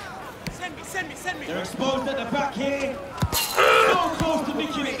 Send me. They're exposed at the back here. So close to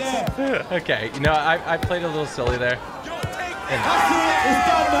nicking it there. Okay, you know, I played a little silly there. That's it. It's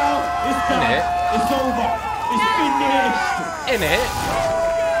done now. It's done. In it. It's over. It's finished. In it.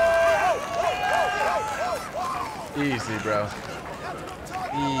 Easy, bro.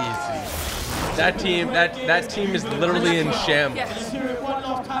 Easy. That team is literally in shambles. Let's hear it one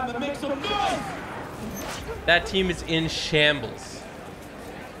last time and make some noise. That team is in shambles.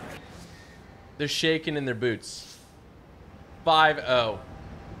 They're shaking in their boots. 5-0.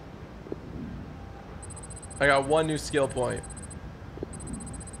 I got one new skill point.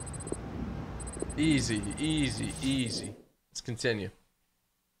 Easy, easy, easy. Let's continue.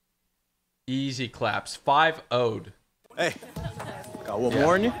 Easy claps. 5-0'd. Hey, got one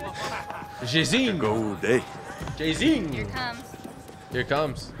more in you? Jazing. Go day. Jazing. Here comes. Here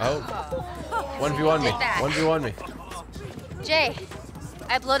comes. Oh. 1v1 me. 1v1 me. Jay,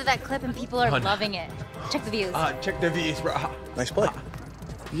 I uploaded that clip and people are Hun. loving it. Check the views. Check the views, bro. Nice play.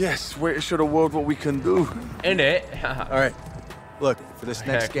 Yes, way to show the world what we can do. In it. All right. Look, for this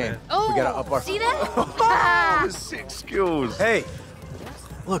next Heck, game, man. Oh, we gotta up our... see that? Sick skills. Hey,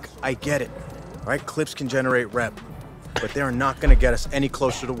 look, I get it. All right, clips can generate rep, but they are not gonna get us any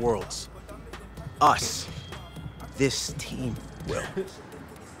closer to Worlds. Us. This team will.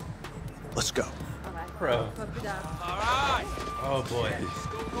 Let's go. Bro. Oh, boy.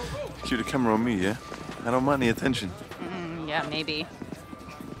 Cue the camera on me, yeah? I don't mind the attention. Yeah, maybe.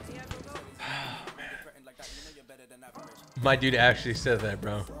 My dude actually said that,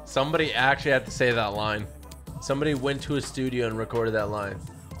 bro. Somebody actually had to say that line. Somebody went to a studio and recorded that line.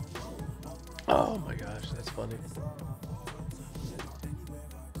 Oh my gosh, that's funny.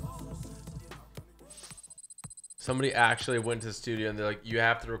 Somebody actually went to the studio and they're like, you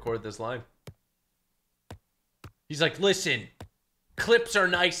have to record this line. He's like, listen, clips are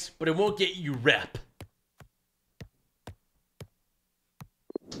nice, but it won't get you rep.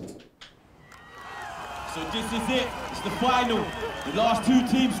 So this is it. It's the final. The last two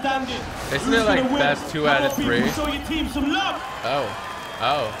teams standing. Isn't it like best 2 out of 3? Show your team some love. Oh,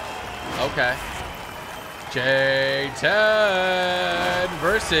 okay. J10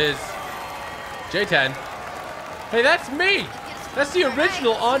 versus J10. Hey, that's me. That's the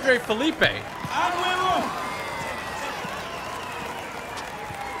original Andre Felipe. And we're off.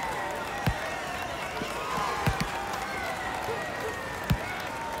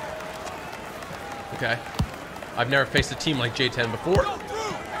 Okay. I've never faced a team like J10 before.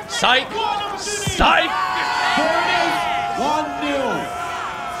 Psych! Psych! There it is. 1-0.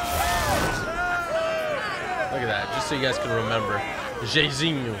 Look at that, just so you guys can remember.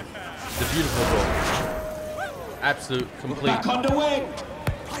 Jaizinho, the beautiful goal. Absolute, complete Back underway.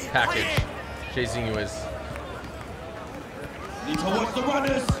 package. Jaizinho is. Need to watch the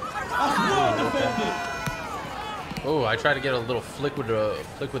runners. That's well defended. Oh, I tried to get a little flick with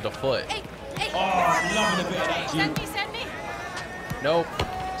the foot. Hey. Oh, I'm loving a bit of that. Send me. Nope.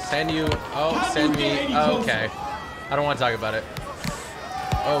 Send you. Oh, send me. Okay. I don't want to talk about it.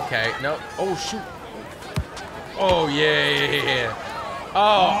 Okay. No. Oh, shoot. Oh, yeah.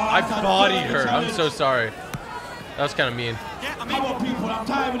 Oh, I bodied her. I'm so sorry. That was kind of mean. Come on, people. I'm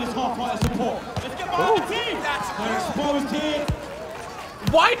tired of this half-hearted support. Let's get behind the team. They're exposed here.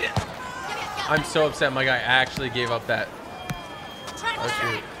 Why did... I'm so upset my guy actually gave up that. Oh,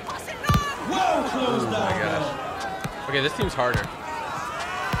 shoot. Well closed Oh, down. my gosh. Okay, this team's harder.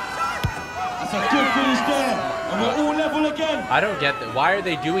 That's a good finish there. And we're all level again. I don't get that. Why are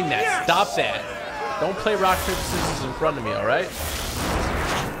they doing that? Stop that. Don't play rock, paper, scissors in front of me, all right?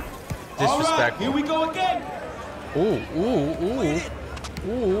 All right, Disrespectful. here we go again. Ooh. Oh,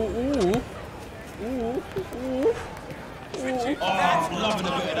 I'm loving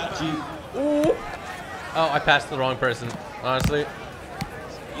a bit of that, G. Ooh. Oh, I passed the wrong person, honestly.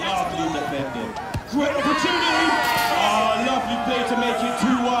 Lovely defending. Great opportunity. Oh, lovely play to make it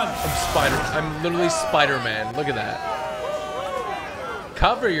 2-1. I'm literally Spider-Man. Look at that.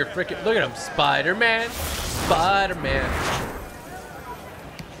 Cover your freaking... Look at him. Spider-Man. Spider-Man.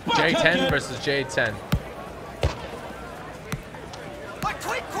 J10 versus J10.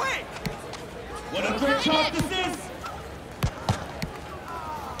 Quick! What a great chance this is.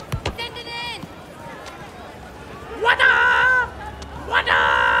 Send it in.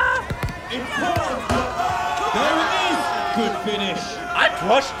 Important. There it is. Good finish. I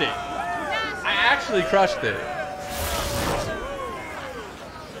crushed it. I actually crushed it.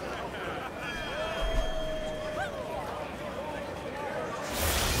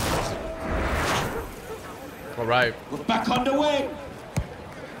 All right. We're back underway.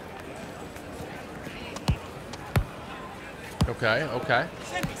 Okay, okay.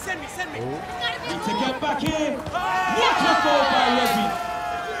 Send me, send me, send me. Need to get back in. What a goal by Rebby.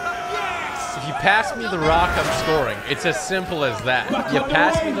 If you pass me the rock, I'm scoring. It's as simple as that. You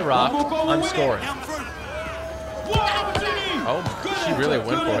pass me the rock, I'm scoring. What opportunity? Oh, she really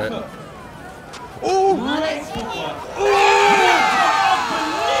went for it. Ooh! Unbelievable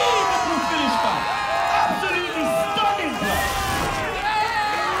finish back. Absolutely stunning, bro.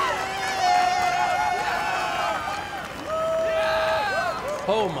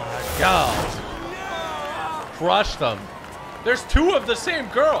 Oh my God. Crushed them. There's two of the same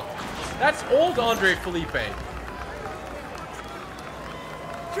girl. That's old Andre Felipe. We're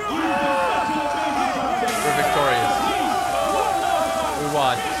victorious. We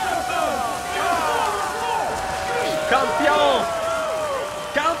won. Campeón!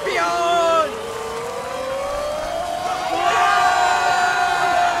 Campeón!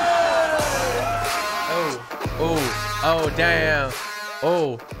 Oh, damn.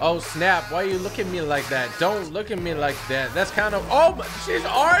 Oh, snap. Why you look at me like that? Don't look at me like that. That's kind of, she's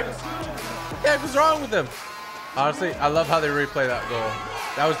art. What the heck was wrong with him? Honestly, I love how they replay that goal.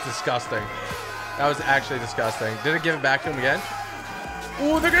 That was disgusting. That was actually disgusting. Did it give it back to him again?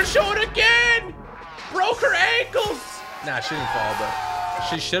 Oh, they're gonna show it again. Broke her ankles. Nah, she didn't fall, but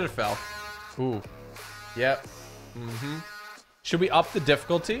she should have fell. Ooh. Yep. Should we up the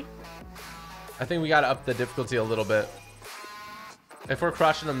difficulty? I think we gotta up the difficulty a little bit. If we're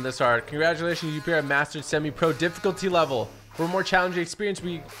crushing them this hard, congratulations, you have mastered semi-pro difficulty level. For a more challenging experience,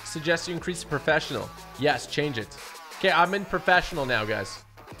 we suggest you increase to professional. Yes, change it. Okay, I'm in professional now, guys.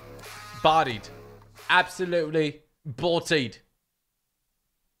 Bodied. Absolutely bolted.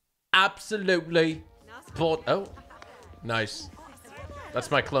 Absolutely bolt. Oh, nice. That's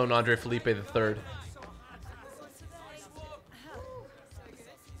my clone, Andre Felipe III.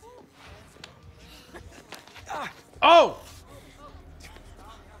 Oh!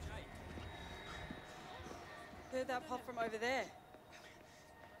 Heard that pop from over there.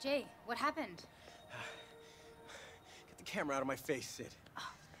 Jay, what happened? Get the camera out of my face, Sid.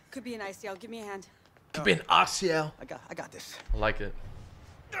 Could be an ACL. Give me a hand. Could be an ACL. I got this. I like it.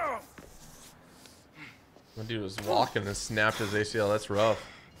 My dude was walking and snapped his ACL. That's rough.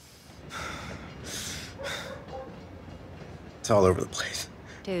 It's all over the place.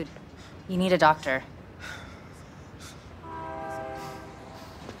 Dude, you need a doctor.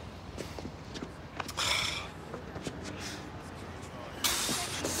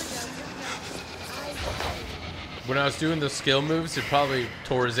 When I was doing the skill moves, it probably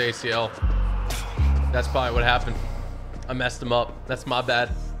tore his ACL. That's probably what happened. I messed him up. That's my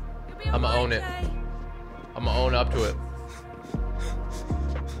bad. I'm gonna own it. I'm gonna own up to it.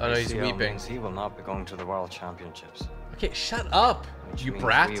 Oh no, he's weeping. He will not be going to the World Championships. Okay, shut up, you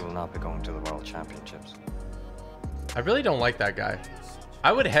brat. We will not be going to the World Championships. I really don't like that guy.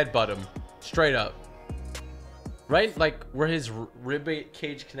 I would headbutt him straight up. Right, like where his rib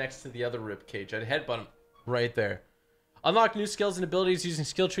cage connects to the other rib cage. I'd headbutt him right there. Unlock new skills and abilities using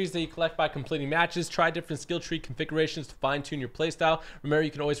skill trees that you collect by completing matches. Try different skill tree configurations to fine-tune your playstyle. Remember, you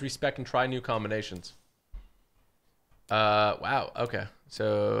can always respec and try new combinations. Wow, okay.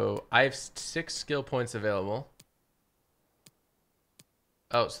 So I have 6 skill points available.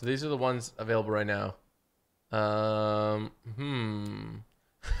 Oh, so these are the ones available right now.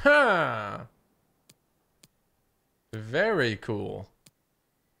 Very cool.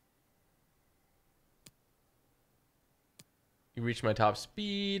 You reach my top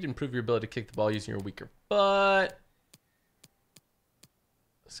speed, improve your ability to kick the ball using your weaker foot.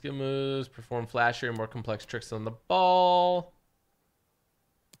 Skill moves, perform flashier and more complex tricks on the ball.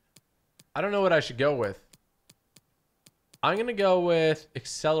 I don't know what I should go with. I'm going to go with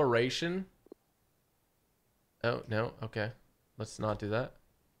acceleration. Oh, no. Okay. Let's not do that.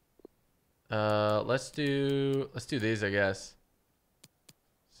 Let's do these, I guess.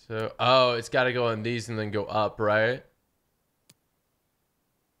 So, oh, it's got to go on these and then go up, right?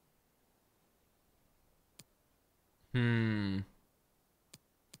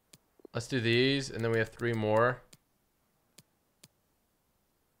 Let's do these, and then we have 3 more.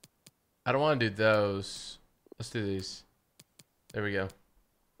 I don't want to do those. Let's do these. There we go.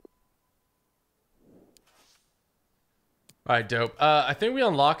 All right, dope. I think we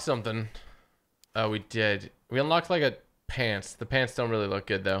unlocked something. Oh, we did. We unlocked like a pants. The pants don't really look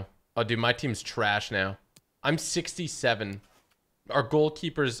good, though. Oh, dude, my team's trash now. I'm 67. Our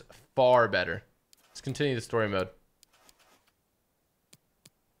goalkeeper's far better. Let's continue the story mode.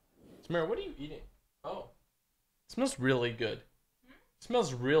 Samara, what are you eating? Oh. It smells really good. It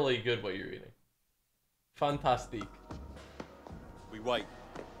smells really good what you're eating. Fantastic. We wait.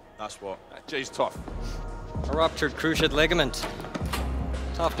 That's what. Jay's tough. A ruptured cruciate ligament.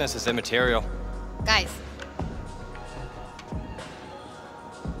 Toughness is immaterial. Guys,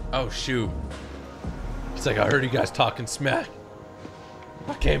 Oh, shoot. It's like I heard you guys talking smack.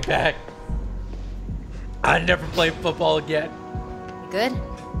 I came back. I never played football again. you good?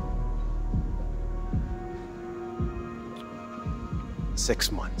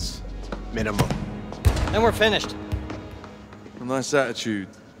 6 months. Minimum. Then we're finished. A nice attitude.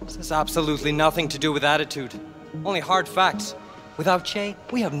 This has absolutely nothing to do with attitude. Only hard facts. Without Che,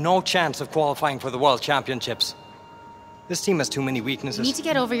 we have no chance of qualifying for the World Championships. This team has too many You weaknesses. need to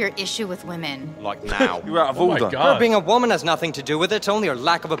get over your issue with women. Like now. You're out of Oh my order. Her god. being a woman has nothing to do with it. It's only her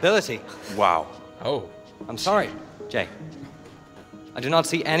lack of ability. Wow. Oh. I'm sorry, Jay. I do not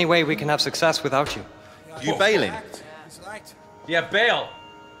see any way we can have success without you. You bailing? Yeah, bail.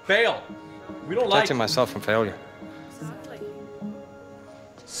 Bail. We don't like Protecting myself from failure.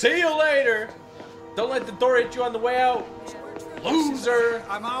 See you later. Don't let the door hit you on the way out. Loser.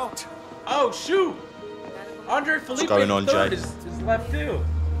 I'm out. Oh, shoot. Andre Felipe going on, III Jay? is left too.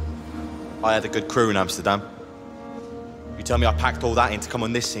 I had a good crew in Amsterdam. You tell me I packed all that in to come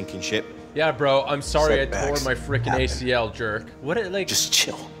on this sinking ship? Yeah, bro. I'm sorry I tore Setbacks my freaking happen. ACL, jerk. What? Like, Just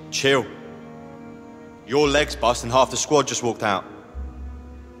chill. Chill. Your legs bust and half the squad just walked out.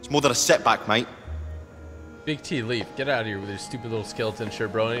 It's more than a setback, mate. Big T, leave. Get out of here with your stupid little skeleton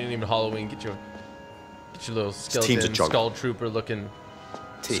shirt, bro. It ain't even Halloween. Get your little team's a skeleton, joke. skull trooper looking,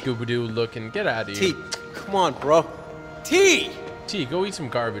 T. Scooby-Doo looking. Get out of here. T. Come on, bro. T. T, go eat some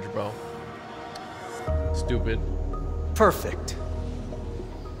garbage, bro. Stupid. Perfect.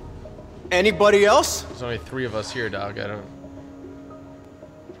 Anybody else? There's only 3 of us here, dog. I don't.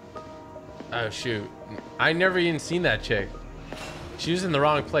 Oh shoot! I never even seen that chick. She was in the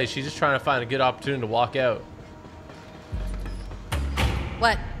wrong place. She's just trying to find a good opportunity to walk out.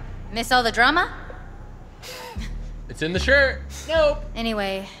 What? Miss all the drama? It's in the shirt. Nope.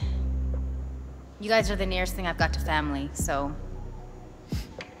 Anyway, you guys are the nearest thing I've got to family, so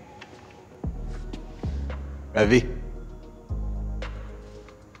Ravi.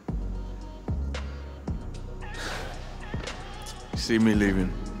 You see me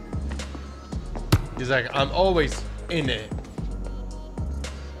leaving. He's like, I'm always in it.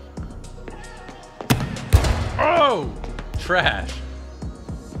 Oh! Trash.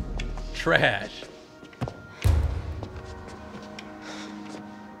 Trash.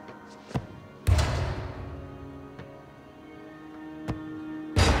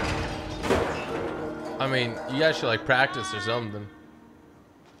 I mean, you guys should like practice or something.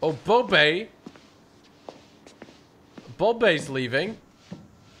 Oh, Bobe. Bobe's leaving.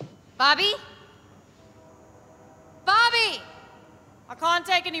 Bobby? Bobby! I can't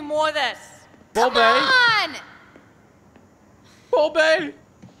take any more of this. Come Bobe. on! Bobe.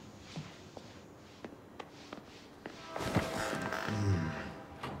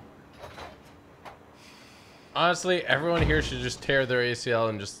 Honestly, everyone here should just tear their ACL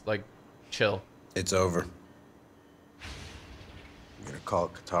and just like chill. It's over. I'm gonna call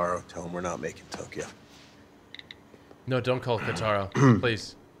Kataro, tell him we're not making Tokyo. No, don't call Kataro,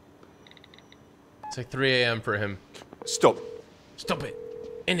 please. It's like 3 a.m. for him. Stop. Stop it.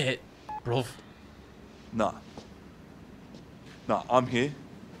 In it, bro. Nah. Nah, I'm here.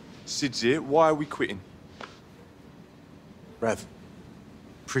 Sid's here. Why are we quitting? Rev,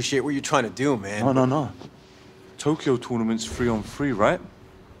 appreciate what you're trying to do, man. No. Tokyo tournament's 3-on-3, right?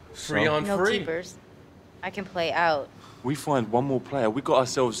 Free on No free. keepers. I can play out. We find one more player. We got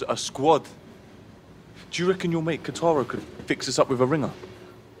ourselves a squad. Do you reckon your mate Katara could fix us up with a ringer?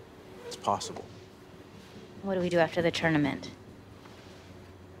 It's possible. What do we do after the tournament?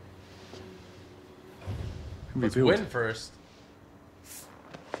 Let's Rebuild. win first.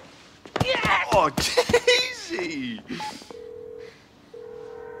 Oh, Daisy!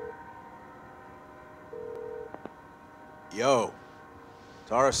 Yo,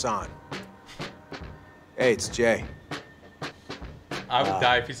 Tara-san. Hey, it's Jay. I would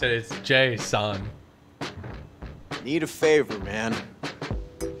die if he said it's Jay-san. Need a favor, man.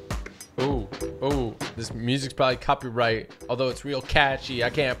 Ooh, this music's probably copyright, although it's real catchy. I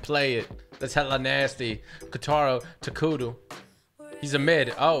can't play it. That's hella nasty. Kotaro Takudo. He's a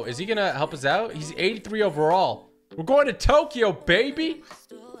mid. Oh, is he gonna help us out? He's 83 overall. We're going to Tokyo, baby.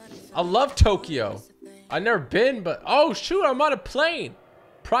 I love Tokyo. I've never been, but oh shoot, I'm on a plane.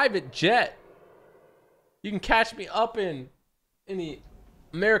 Private jet. You can catch me up in the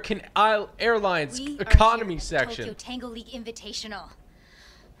American Airlines economy section. Tokyo Tango League Invitational.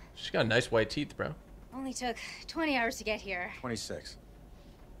 She's got nice white teeth, bro. Only took 20 hours to get here. 26.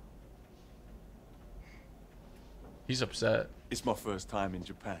 He's upset. It's my first time in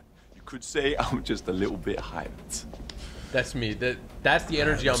Japan. You could say I'm just a little bit hyped. That's me. That's the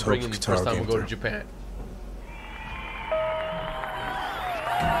energy I'm bringing the first time we go to Japan.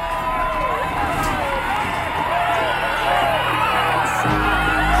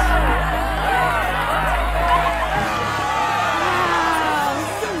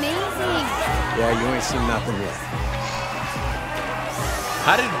 Yeah, you ain't seen nothing yet.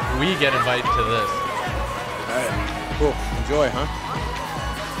 How did we get invited to this? Alright, cool. Enjoy, huh?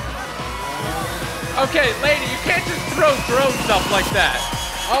 Okay, lady, you can't just throw drone stuff like that.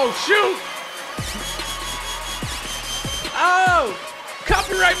 Oh, shoot! Oh!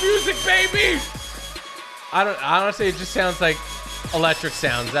 Copyright music, baby! Honestly, it just sounds like electric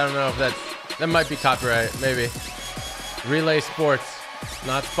sounds. I don't know if that might be copyright, maybe. Relay Sports.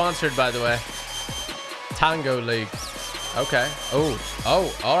 Not sponsored, by the way. Tango League. Okay. Oh,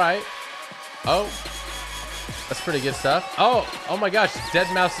 all right. Oh, that's pretty good stuff. Oh my gosh, Dead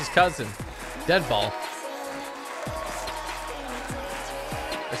Mouse's cousin. Dead Ball.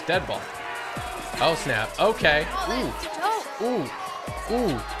 It's Dead Ball. Oh, snap. Okay. Ooh.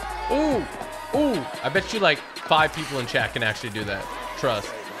 I bet you like 5 people in chat can actually do that.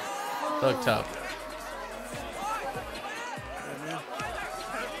 Trust. They look tough.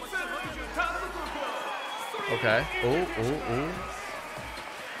 Okay. Ooh.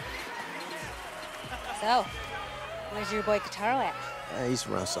 So, where's your boy Kataro at? He's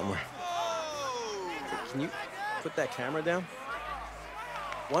around somewhere. Can you put that camera down?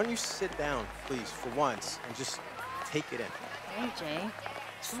 Why don't you sit down, please, for once, and just take it in? Hey, Jay.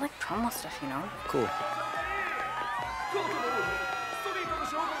 This is like promo stuff, you know? Cool.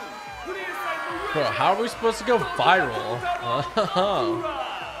 Bro, how are we supposed to go viral? Oh.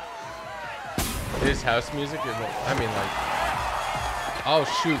 His house music is like, I mean, like, oh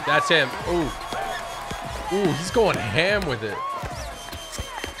shoot, that's him. Ooh, he's going ham with it.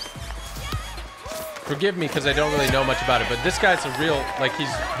 Forgive me because I don't really know much about it, but this guy's a real, like,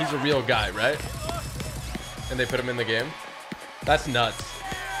 he's a real guy, right? And they put him in the game. That's nuts.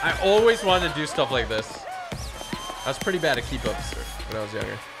 I always wanted to do stuff like this. I was pretty bad at keep ups when I was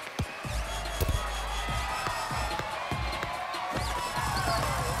younger.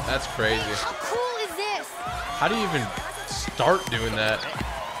 That's crazy. How cool is this? How do you even start doing that?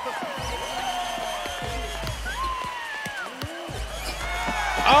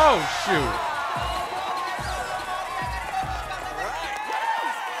 Oh, shoot.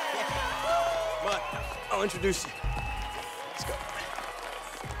 Come on, I'll introduce you. Let's go.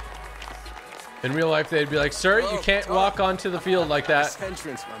 In real life, they'd be like, sir, you can't walk onto the field like that. Nice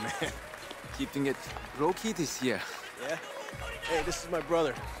entrance, my man. Keeping it low-key this year. Yeah? Hey, this is my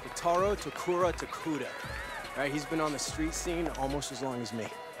brother, Utaro Takura Takuda. All right, he's been on the street scene almost as long as me.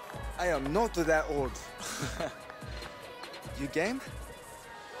 I am not that old. You game?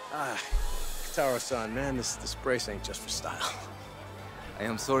 Kataro-san, man, this brace ain't just for style. I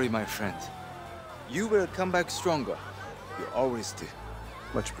am sorry, my friend. You will come back stronger. You always do.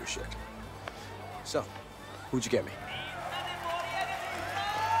 Much appreciated. So, who'd you get me?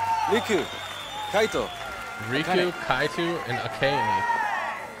 Riku, Kaito. Riku, Kaito, and Akane.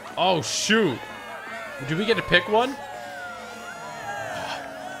 Oh, shoot. Do we get to pick one?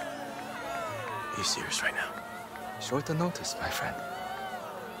 Are you serious right now? Short notice, my friend.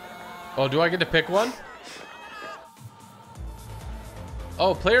 Oh, do I get to pick one?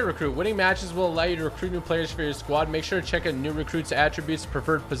 Oh, player recruit. Winning matches will allow you to recruit new players for your squad. Make sure to check out new recruits' attributes,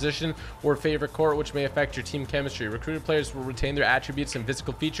 preferred position, or favorite court, which may affect your team chemistry. Recruited players will retain their attributes and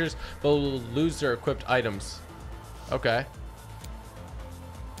physical features, but will lose their equipped items. Okay.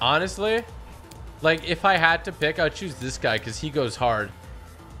 Honestly, like, if I had to pick, I'd choose this guy because he goes hard.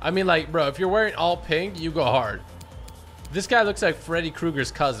 I mean, like, bro, if you're wearing all pink, you go hard. This guy looks like Freddy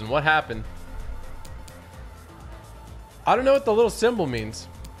Krueger's cousin. What happened? I don't know what the little symbol means.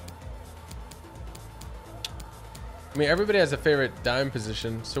 I mean, everybody has a favorite dime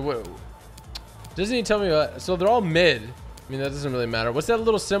position. So what? Doesn't he tell me what? So they're all mid. I mean, that doesn't really matter. What's that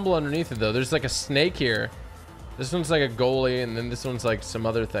little symbol underneath it, though? There's like a snake here. This one's like a goalie, and then this one's like some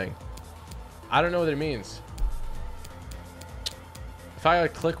other thing. I don't know what it means. If I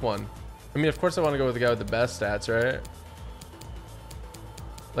like click one, I mean, of course I want to go with the guy with the best stats, right?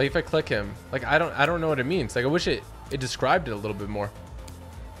 Like if I click him, like I don't know what it means. Like I wish it described it a little bit more.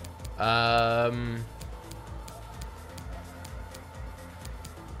 I'm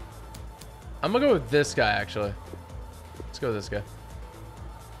gonna go with this guy actually. Let's go with this guy.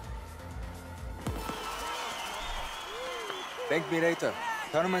 Thank me later.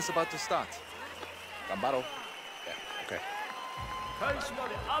 Tournament's about to start. Gambaro. Yeah, okay.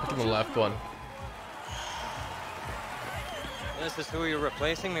 To the left one. This is who you're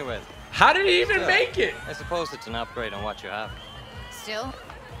replacing me with. How did he even make it? I suppose it's an upgrade on what you have. Still?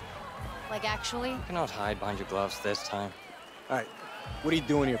 Like, actually? You cannot hide behind your gloves this time. All right, what are you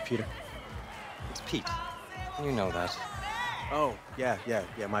doing here, Peter? It's Pete. You know that. Oh, yeah,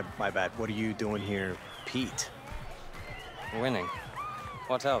 my bad. What are you doing here, Pete? Winning.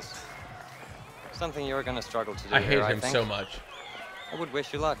 What else? Something you're gonna struggle to do. I hate here, him I think. so much. I would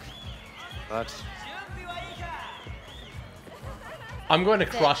wish you luck, but I'm going to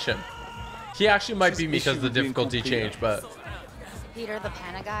crush him. He actually might beat me because of the difficulty change, but Peter the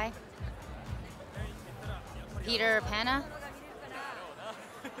Panna guy? Peter Panna?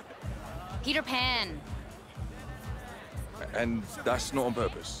 Peter Pan. And that's not on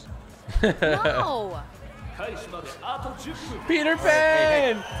purpose. No. Peter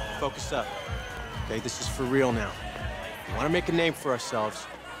Pan! Hey, focus up. Okay, this is for real now. We want to make a name for ourselves.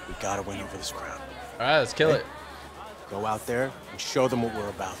 We gotta win over this crowd. All right, let's kill it. Go out there and show them what we're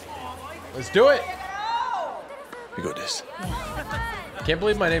about. Let's do it. We got this. Can't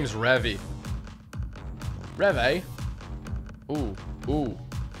believe my name's Revy. Reve? Ooh.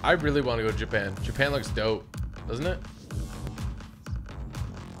 I really want to go to Japan. Japan looks dope, doesn't it?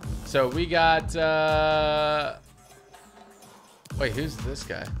 So we got, wait, who's this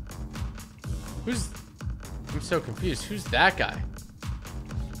guy? I'm so confused. Who's that guy?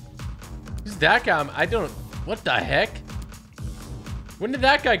 Who's that guy? I don't, what the heck? When did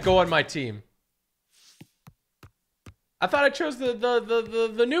that guy go on my team? I thought I chose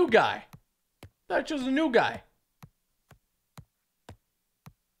the new guy. I thought I chose the new guy.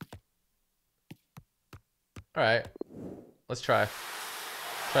 All right, let's try.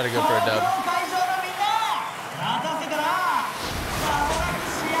 Try to go for a dub.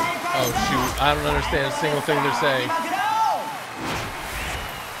 Oh shoot, I don't understand a single thing they're saying.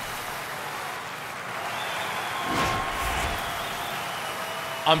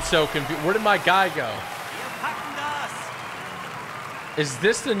 I'm so confused. Where did my guy go? Is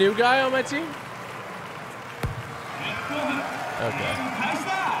this the new guy on my team? Okay.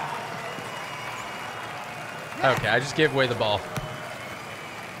 Okay, I just gave away the ball.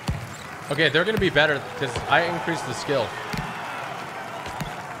 Okay, they're gonna be better because I increased the skill.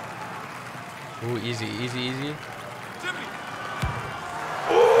 Ooh, easy. Ooh,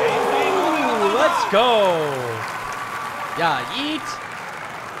 let's go. Yeah, eat.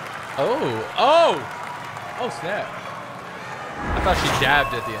 Oh, snap. I thought she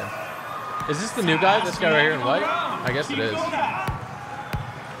dabbed at the end. Is this the new guy? This guy right here in white? I guess it is.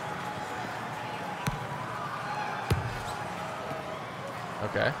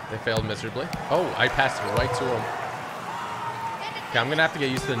 Okay, they failed miserably. Oh, I passed it right to him. Okay, I'm gonna have to get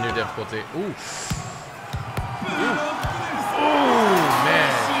used to the new difficulty. Ooh. Ooh,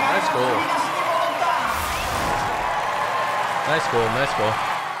 man. Nice goal. Nice goal.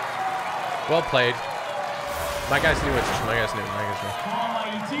 Well played. My guys knew it. My guys knew.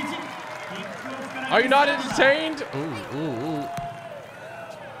 Are you not entertained? Ooh.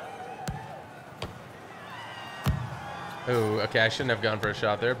 Ooh, okay, I shouldn't have gone for a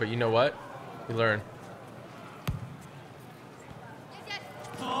shot there, but you know what? We learn.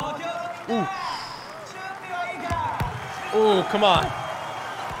 Ooh, come on.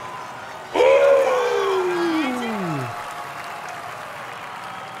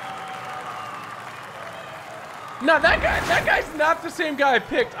 No, that guy's not the same guy I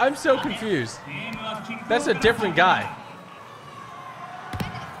picked. I'm so confused. That's a different guy.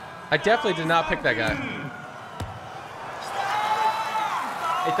 I definitely did not pick that guy.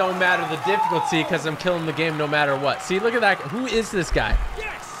 It don't matter the difficulty because I'm killing the game no matter what. See, look at that. Who is this guy?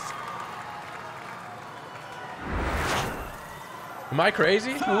 Yes! Am I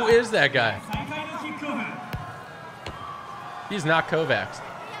crazy? Who is that guy? He's not Kovacs.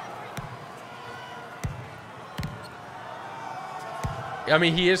 I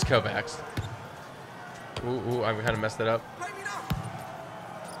mean, he is Kovacs. Ooh, I kind of messed it up.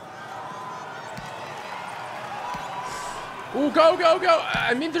 Ooh, go.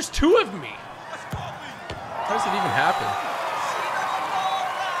 I mean, there's two of me. How does it even happen?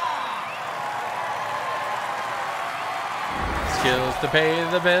 Skills to pay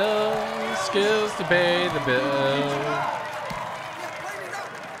the bill. Skills to pay the bill.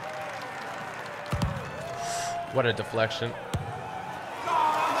 What a deflection.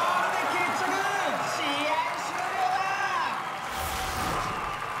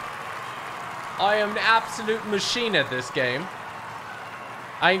 I am an absolute machine at this game.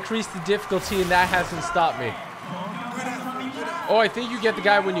 I increased the difficulty and that hasn't stopped me. Oh, I think you get the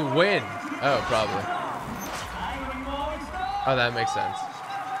guy when you win. Oh, probably. Oh, that makes sense.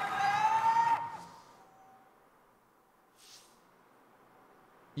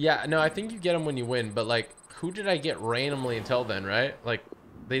 Yeah, no, I think you get them when you win, but like, who did I get randomly until then, right? Like,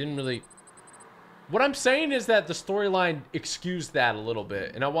 they didn't really... What I'm saying is that the storyline excused that a little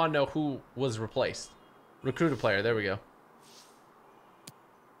bit, and I want to know who was replaced. Recruit a player, there we go.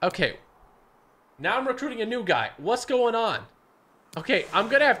 Okay. Now I'm recruiting a new guy. What's going on? Okay, I'm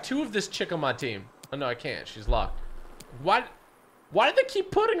gonna have 2 of this chick on my team. Oh, no, I can't. She's locked. Why did they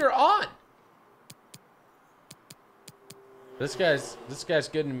keep putting her on? This guy's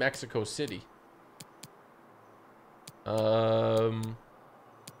good in Mexico City.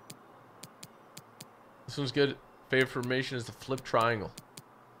 This one's good. Favorite formation is the flip triangle.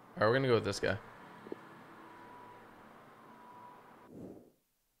 All right, we're gonna go with this guy.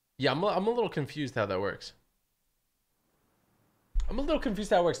 Yeah, I'm a little confused how that works.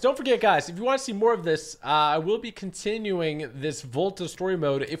 Don't forget, guys, if you want to see more of this, I will be continuing this Volta story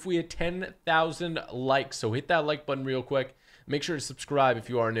mode if we hit 10,000 likes. So hit that like button real quick. Make sure to subscribe if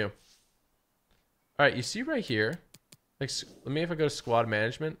you are new. All right, you see right here, like, let me, if I go to squad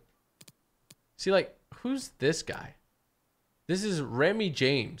management, see, like, who's this guy? This is Remy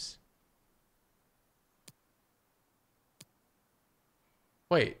James.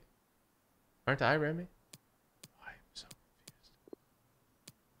 Wait, aren't I Remy? I'm so confused.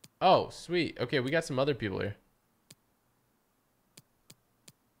 Oh, sweet. Okay, we got some other people here.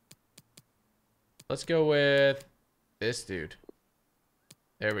 Let's go with this dude.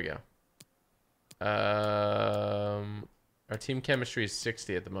 There we go. Our team chemistry is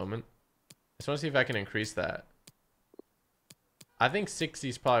 60 at the moment. I just want to see if I can increase that. I think 60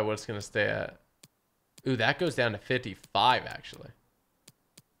 is probably what it's going to stay at. Ooh, that goes down to 55, actually.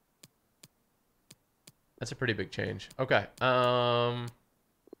 That's a pretty big change. Okay. I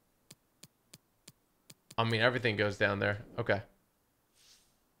mean, everything goes down there. Okay.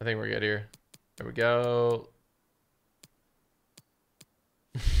 I think we're good here. There we go.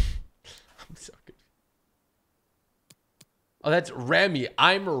 I'm so good. Oh, that's Remy.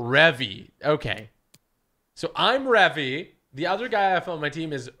 I'm Revy. Okay. So I'm Revy. The other guy I have on my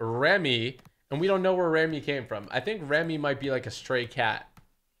team is Remy. And we don't know where Remy came from. I think Remy might be like a stray cat.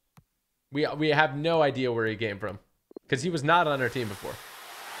 We have no idea where he came from. Because he was not on our team before.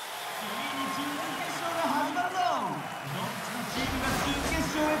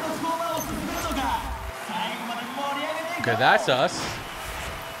 Okay, that's us.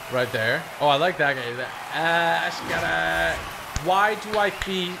 Right there. Oh, I like that guy. Why do I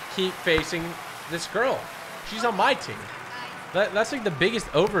keep facing this girl? She's on my team. That's like the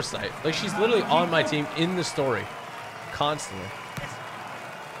biggest oversight. Like, she's literally on my team in the story. Constantly.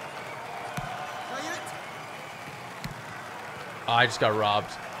 Oh, I just got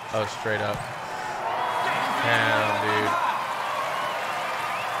robbed. Oh, straight up. Damn, dude.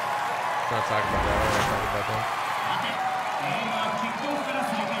 I'm not talking about that. I'm not talking about that.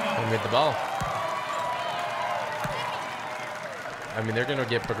 Gonna get the ball. I mean, they're gonna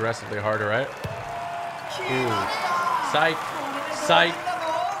get progressively harder, right? Ooh. Psych. Psych.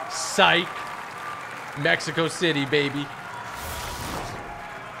 Psych. Mexico City, baby.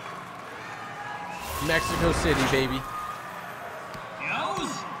 Mexico City, baby.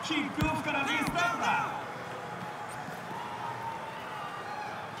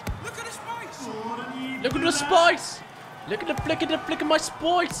 Look at the spice! Look at the spice! Look at the flick of my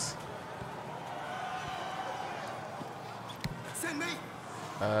spice! Send me!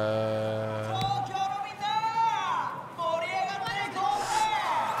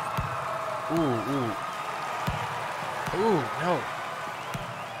 Ooh. Ooh, no.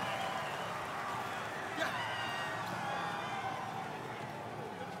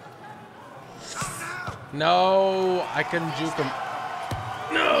 No, I couldn't juke him.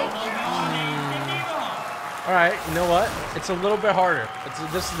 No. All right, you know what? It's a little bit harder.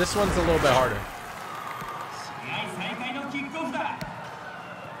 This one's a little bit harder.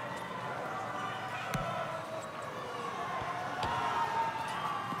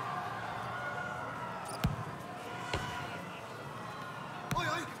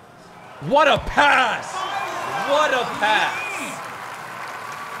 What a pass! What a pass!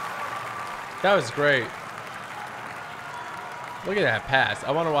 That was great. Look at that pass.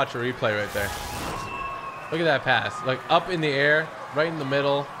 I want to watch a replay right there. Look at that pass. Like, up in the air, right in the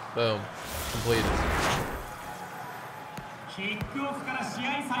middle. Boom. Completed.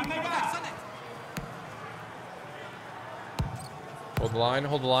 Hold the line,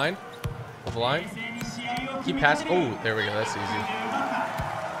 hold the line. Hold the line. Keep passing. Oh, there we go. That's easy.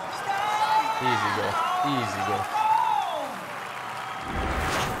 Easy goal. Easy goal.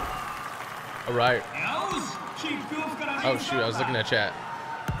 All right. Oh, shoot. I was looking at chat.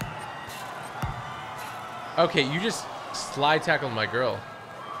 Okay, you just slide tackled my girl.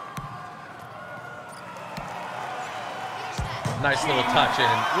 Nice little touch in.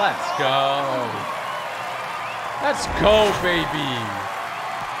 Let's go. Let's go, baby.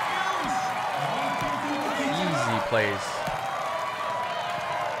 Easy plays.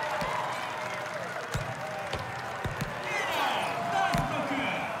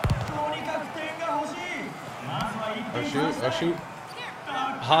 Oh shoot, oh shoot.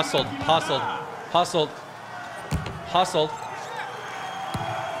 Hustled, hustled, hustled, hustled.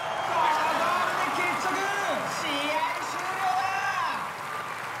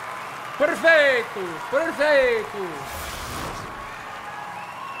 Perfecto, perfecto.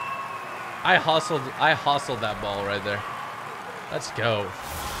 I hustled that ball right there. Let's go.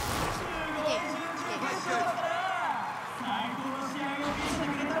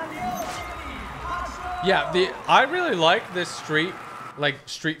 Yeah, I really like this street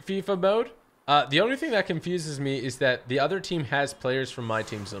FIFA mode. The only thing that confuses me is that the other team has players from my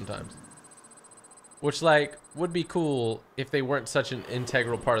team sometimes. Which, like, would be cool if they weren't such an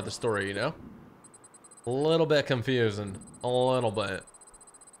integral part of the story, you know? A little bit confusing. A little bit.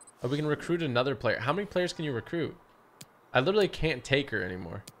 Oh, we can recruit another player. How many players can you recruit? I literally can't take her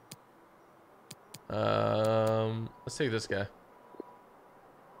anymore. Let's take this guy.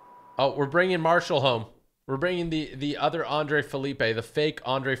 Oh, we're bringing Marshall home. We're bringing the other Andre Felipe, the fake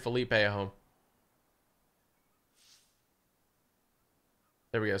Andre Felipe home.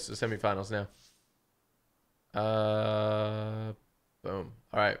 There we go. So semifinals now. Boom.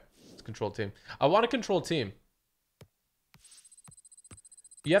 All right. Let's control team. I want to control team.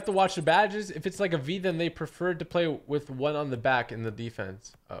 You have to watch the badges. If it's like a V, then they prefer to play with one on the back in the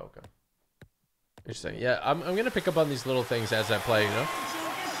defense. Oh, okay. Interesting. Yeah, I'm going to pick up on these little things as I play, you know?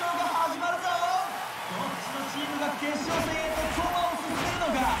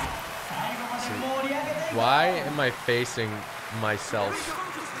 Why am I facing myself?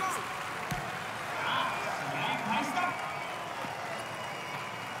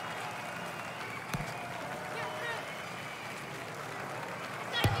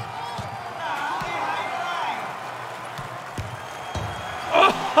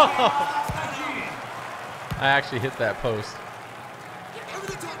 I actually hit that post.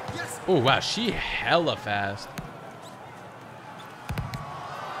 Oh, wow. She hella fast.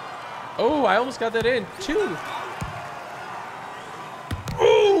 Oh, I almost got that in, too.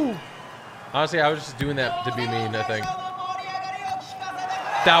 Ooh. Honestly, I was just doing that to be mean, I think.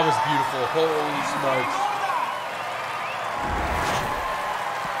 That was beautiful. Holy smokes.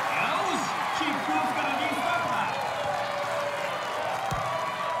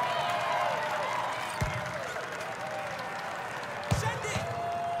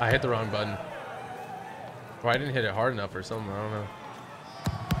 I hit the wrong button. Or I didn't hit it hard enough or something. I don't know.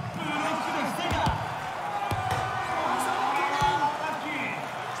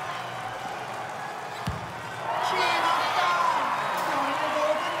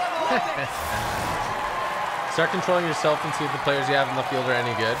 Start controlling yourself and see if the players you have in the field are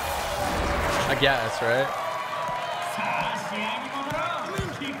any good. I guess, right?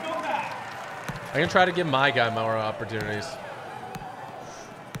 I can try to give my guy more opportunities.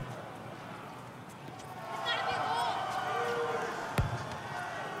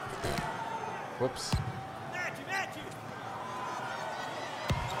 Whoops.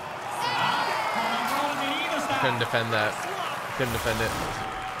 Couldn't defend that. Couldn't defend it.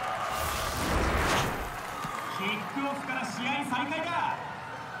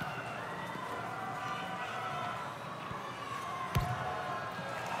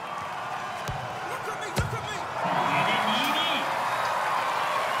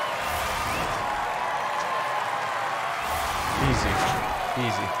 Easy.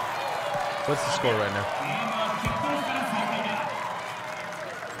 Easy. What's the score right now?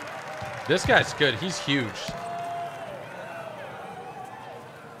 This guy's good. He's huge.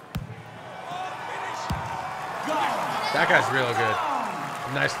 That guy's real good.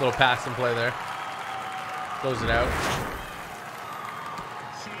 Nice little pass and play there. Close it out.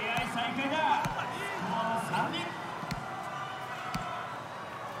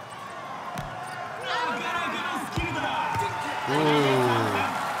 Ooh.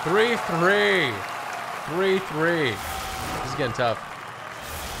 3-3. 3-3. This is getting tough.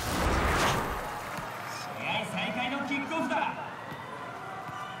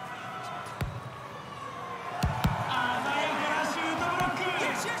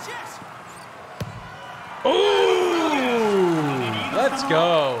 Ooh, let's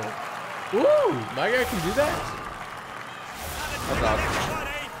go. Ooh, my guy can do that? That's awesome.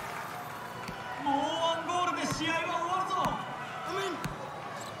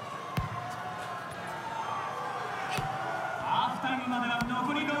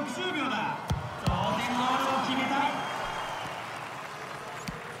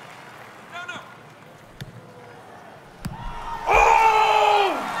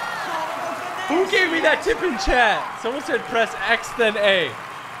 that tip in chat. Someone said press X then A.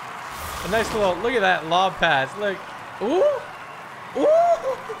 A nice little, look at that lob pass. Look. Ooh. Ooh.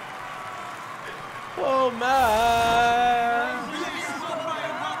 Oh my.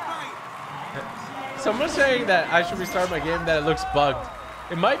 Someone's saying that I should restart my game, that it looks bugged.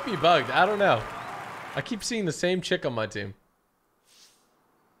 It might be bugged. I don't know. I keep seeing the same chick on my team.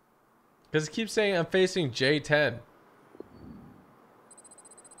 Because it keeps saying I'm facing J10.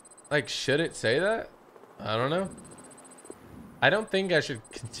 Like, should it say that? I don't know. I don't think I should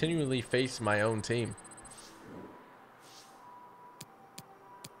continually face my own team.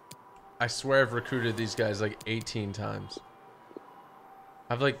 I swear I've recruited these guys like 18 times.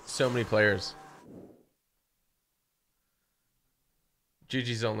 I have like so many players.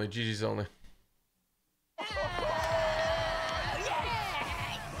 GG's only, GG's only.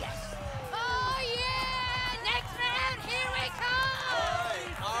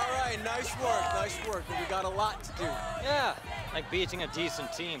 Nice work, but we got a lot to do. Yeah, like beating a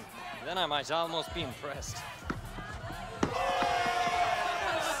decent team. Then I might almost be impressed.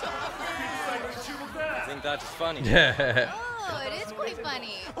 I think that's funny. Oh, it is quite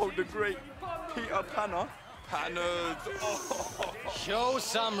funny. Oh, the great Peter Panner. Panners. Oh. Show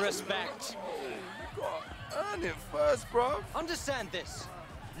some respect. You gotta earn it first, bro. Understand this.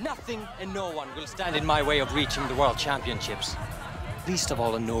 Nothing and no one will stand in my way of reaching the World Championships. Least of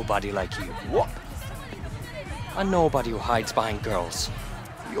all a nobody like you. What? A nobody who hides behind girls.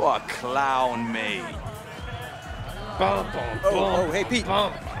 You're a clown, mate. Oh, hey, Pete.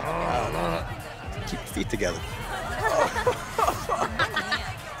 Keep your feet together.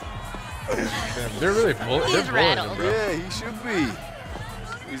 They're really full. He's rattled. Yeah, he should be.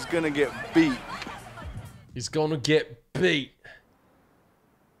 He's gonna get beat. He's gonna get beat.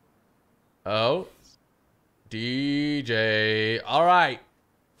 Oh. DJ. All right.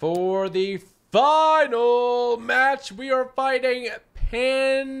 For the final match, we are fighting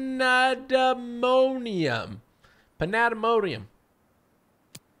Panadamonium. Panadamonium.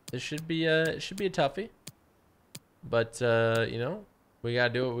 This should be a toughie. But you know, we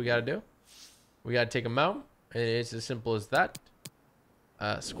gotta do what we gotta do. We gotta take them out, and it's as simple as that.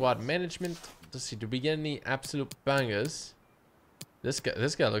 Squad management. Let's see. Do we get any absolute bangers? This guy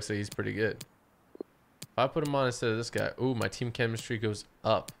looks like he's pretty good. If I put him on instead of this guy, ooh, my team chemistry goes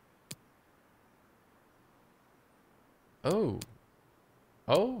up. Oh.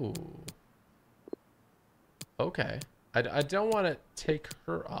 Oh. Okay. I don't want to take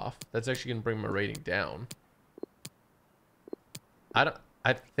her off. That's actually going to bring my rating down. I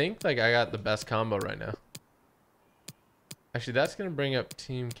think like I got the best combo right now. Actually, that's going to bring up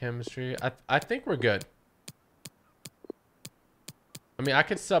team chemistry. I think we're good. I mean, I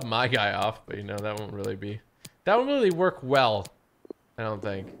could sub my guy off, but you know, that won't really work well. I don't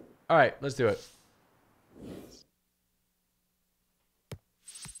think. All right, let's do it.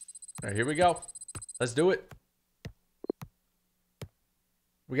 All right, here we go. Let's do it.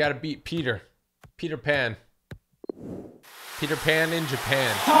 We got to beat Peter. Peter Pan. Peter Pan in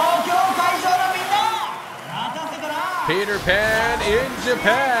Japan. Peter Pan in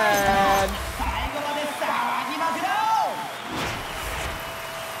Japan.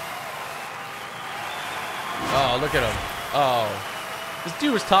 Oh, look at him. Oh. This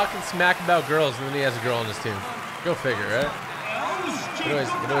dude was talking smack about girls, and then he has a girl on his team. Go figure, right?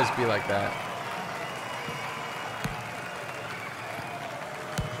 It'd always be like that.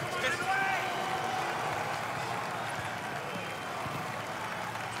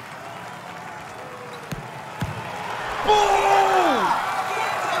 Oh!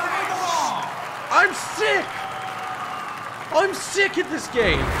 I'm sick! I'm sick at this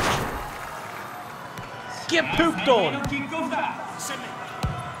game! Get pooped on!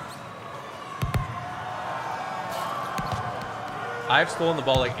 I've stolen the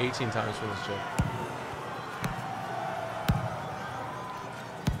ball like 18 times from this chick.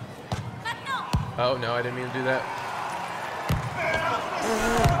 Oh no, I didn't mean to do that.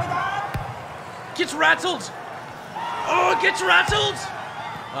 Gets rattled! Oh, it gets rattled!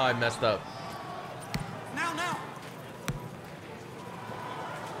 Oh, I messed up. Now.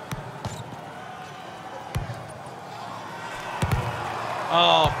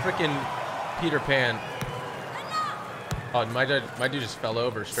 Oh, freaking Peter Pan. Oh, my dude just fell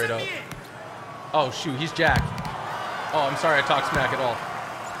over straight up. Oh, shoot, he's jacked. Oh, I'm sorry I talked smack at all.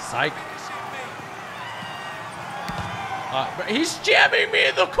 Psych. But he's jamming me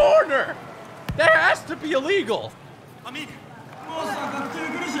in the corner! That has to be illegal.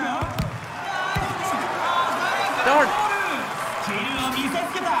 Darn.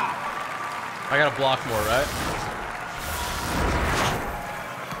 I gotta block more, right?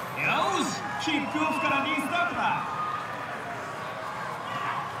 キックオフからリスタートだ。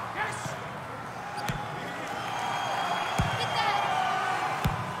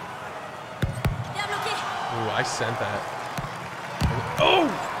Ooh, I sent that. Oh!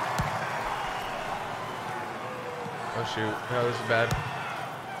 Oh shoot. No, this is bad.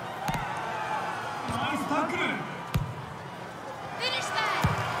 Nice tackle. Finish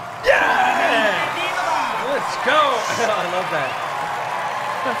that! Yeah! Let's go! I love that.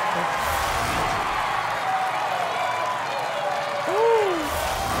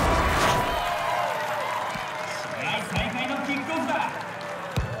 試合再開のキックオフだ。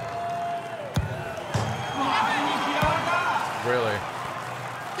 Really?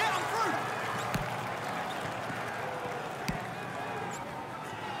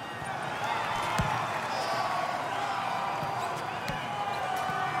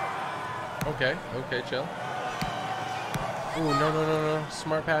 Okay, okay, chill. Ooh, no, no, no, no.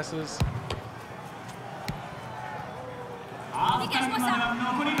 Smart passes. ハーフタイムまでは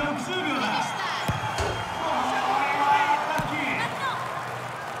残り60秒だ。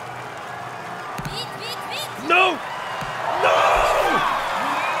 No! No!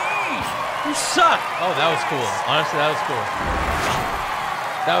 You suck! Oh, that was cool. Honestly, that was cool.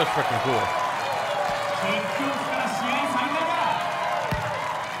 That was freaking cool. キックオフから試合再開だ。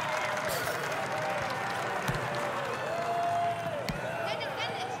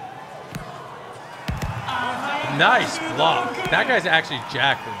 Nice block. That guy's actually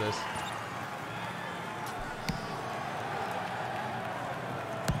jacked for this.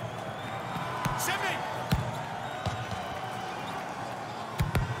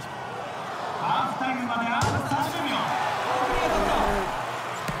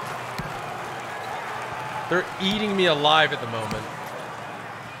 They're eating me alive at the moment.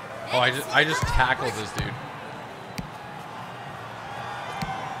 Oh, I just tackled this dude.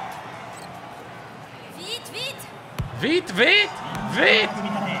 Vite, vite, vite!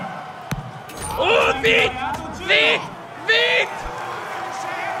 Oh, vite, vite, vite!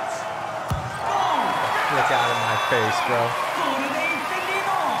 Look out of my face, bro.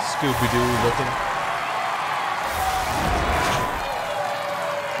 Scooby-Doo looking.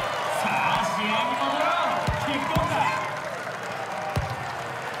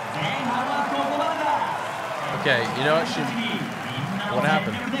 Okay, you know what? What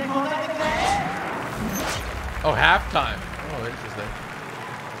happened? Oh, halftime. Oh, interesting.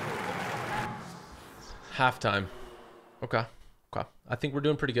 Halftime. Okay. Okay. I think we're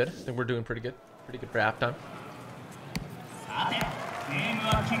doing pretty good. I think we're doing pretty good. Pretty good for halftime.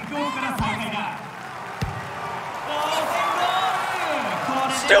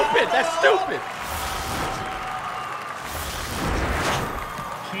 Stupid! That's stupid!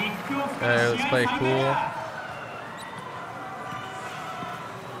 Hey, let's play cool.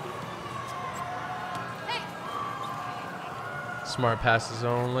 Smart passes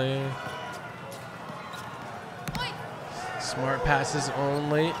only. Smart passes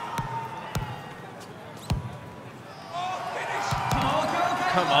only.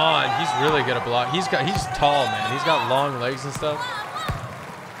 Come on, he's really good at block. He's tall, man. He's got long legs and stuff.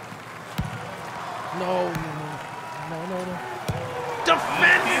 No, no, no, no.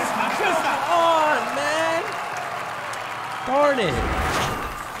 Defense! Come on, man! Darn it!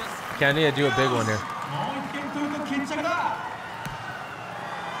 Okay, I need to do a big one here.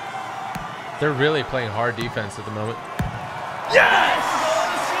 They're really playing hard defense at the moment. Yes!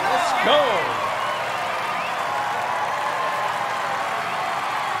 Let's go!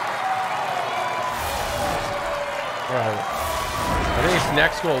 Alright. I think his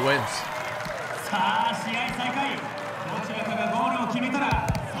next goal wins.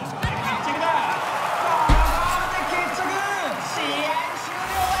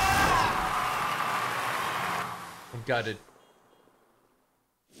 I'm gutted.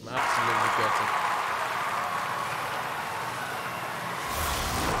 I'm absolutely gutted.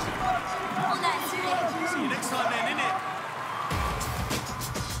 See you next time then, innit?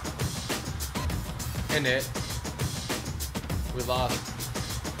 In it. We lost.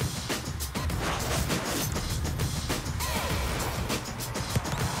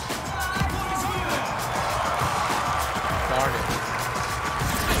 Darn it.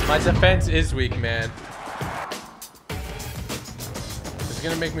 My defense is weak, man. Is it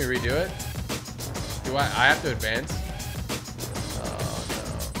gonna make me redo it? Do I have to advance? Oh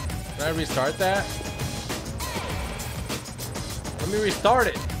no. Can I restart that? Let me restart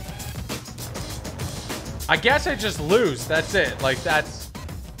it. I guess I just lose. That's it. Like that's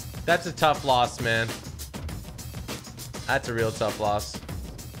a tough loss, man. That's a real tough loss.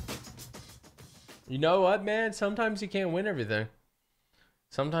 You know what, man? Sometimes you can't win everything.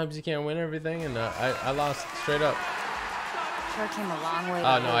 Sometimes you can't win everything, and I lost straight up. Sure came a long way.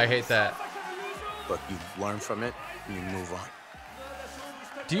 Oh no, I hate that. But you learn from it and you move on.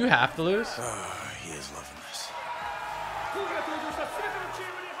 Do you have to lose? He is loving this.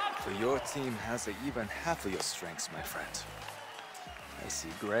 So your team has even half of your strengths, my friend. I see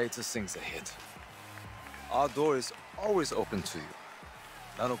great things ahead. Our door is always open to you.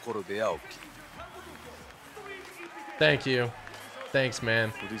 Thank you. Thanks, man.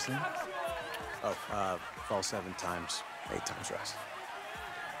 What do you say? Oh, fall 7 times, 8 times rest.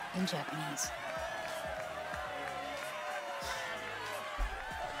 In Japanese.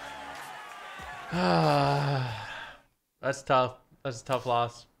 That's tough. That's a tough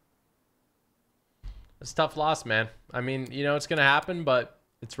loss. It's a tough loss, man. I mean, you know, it's going to happen, but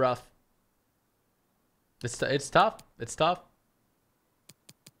it's rough. It's tough. It's tough.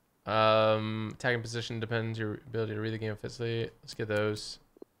 Attacking position depends your ability to read the game offensively. Let's get those.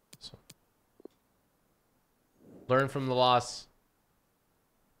 So, learn from the loss.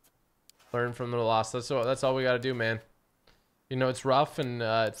 Learn from the loss. That's all we got to do, man. You know, it's rough and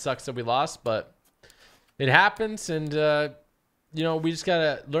it sucks that we lost, but it happens, and you know, we just got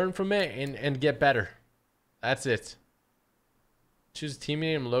to learn from it and get better. That's it. Choose a team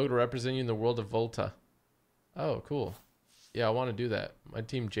name and logo to represent you in the world of Volta. Oh, cool. Yeah, I want to do that. My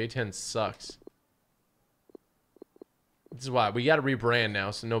team J10 sucks. This is why we got to rebrand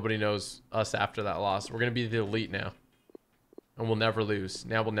now, so nobody knows us after that loss. We're gonna be the elite now, and we'll never lose.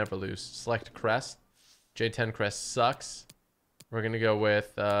 Now we'll never lose. Select a crest. J10 crest sucks. We're gonna go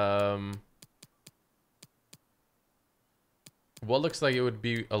with what looks like it would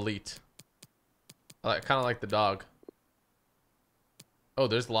be elite. I kind of like the dog. Oh,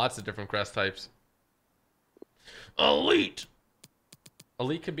 there's lots of different crest types. Elite.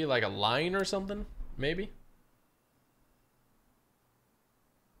 Elite could be like a lion or something, maybe.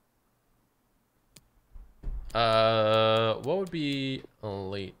 What would be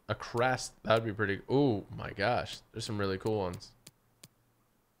elite? A crest. That would be pretty. Oh my gosh, there's some really cool ones.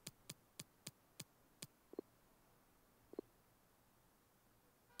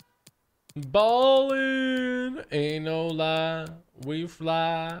 Ballin', ain't no lie. We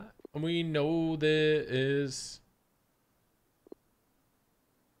fly. We know this.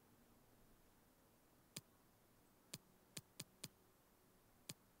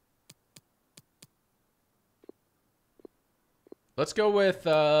 Let's go with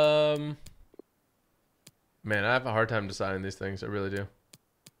man, I have a hard time deciding these things. I really do.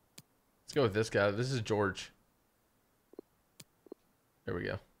 Let's go with this guy. This is George. There we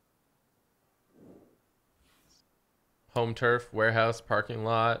go. Home turf, warehouse, parking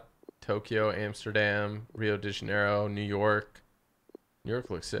lot, Tokyo, Amsterdam, Rio de Janeiro, New York. New York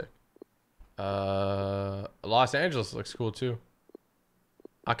looks sick. Los Angeles looks cool too.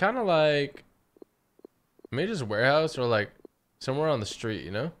 I kind of like maybe just warehouse or like somewhere on the street,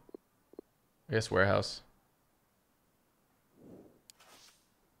 you know? I guess warehouse.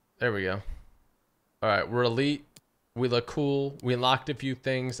 There we go. All right, we're elite. We look cool. We unlocked a few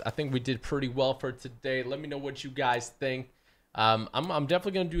things. I think we did pretty well for today. Let me know what you guys think. I'm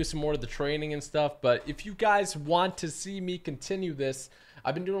definitely going to do some more of the training and stuff, but if you guys want to see me continue this,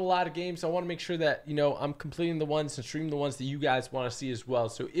 I've been doing a lot of games, so I want to make sure that, you know, I'm completing the ones and streaming the ones that you guys want to see as well.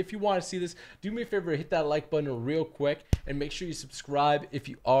 So if you want to see this, do me a favor, hit that like button real quick, and make sure you subscribe if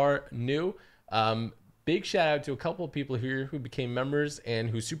you are new. Big shout out to a couple of people here who became members and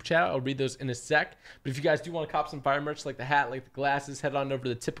who super chat. I'll read those in a sec. But if you guys do want to cop some fire merch like the hat, like the glasses, head on over to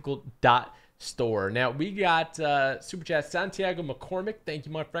the Typical store. Now we got super chat Santiago McCormick. Thank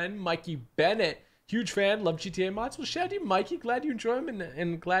you, my friend. Mikey Bennett, huge fan, love GTA mods. Well, shout out to you, Mikey. Glad you enjoy them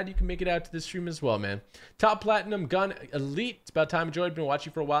and glad you can make it out to this stream as well, man. Top Platinum Gun Elite. It's about time enjoyed. Been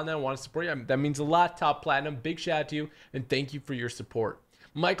watching for a while now. Want to support you. That means a lot. Top Platinum. Big shout out to you and thank you for your support.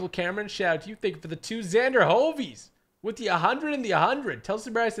 Michael Cameron, shout out to you. Thank you for the 2 Xander Hovies with the 100 and the 100. Tell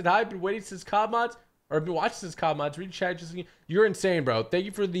somebody I said hi. Been waiting since COD mods, or I've been watching since COD mods. Read chat. Just you're insane, bro. Thank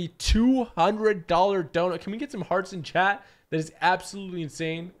you for the $200 donut. Can we get some hearts in chat? That is absolutely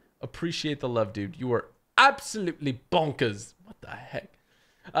insane. Appreciate the love, dude. You are absolutely bonkers. What the heck?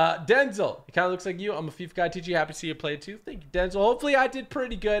 Denzel, it kind of looks like you. I'm a FIFA guy. TG, happy to see you play it too. Thank you, Denzel. Hopefully I did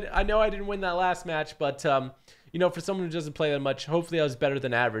pretty good. I know I didn't win that last match, but you know, for someone who doesn't play that much, hopefully I was better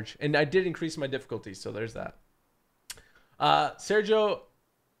than average. And I did increase my difficulty, so there's that. Sergio,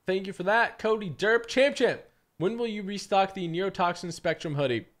 thank you for that. Cody Derp, Champ. When will you restock the Neurotoxin Spectrum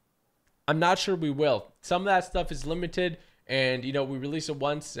hoodie? I'm not sure we will. Some of that stuff is limited, and, you know, we release it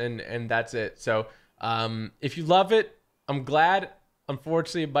once, and that's it. So if you love it, I'm glad.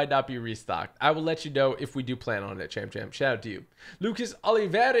 Unfortunately, it might not be restocked. I will let you know if we do plan on it, Champ. Shout out to you. Lucas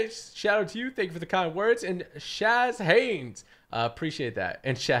Olivares, shout out to you. Thank you for the kind words. And Shaz Haynes, appreciate that.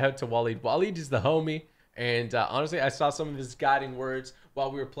 And shout out to Waleed. Waleed is the homie. And honestly, I saw some of his guiding words while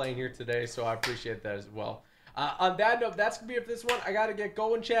we were playing here today, so I appreciate that as well. On that note, that's going to be it for this one. I got to get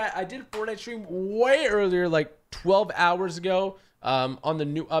going, chat. I did a Fortnite stream way earlier, like 12 hours ago. On the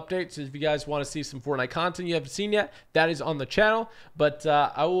new update. So if you guys want to see some Fortnite content you haven't seen yet, that is on the channel. But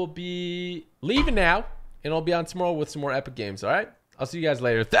I will be leaving now, and I'll be on tomorrow with some more epic games. All right, I'll see you guys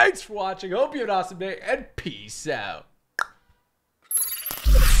later. Thanks for watching. Hope you have an awesome day, and peace out.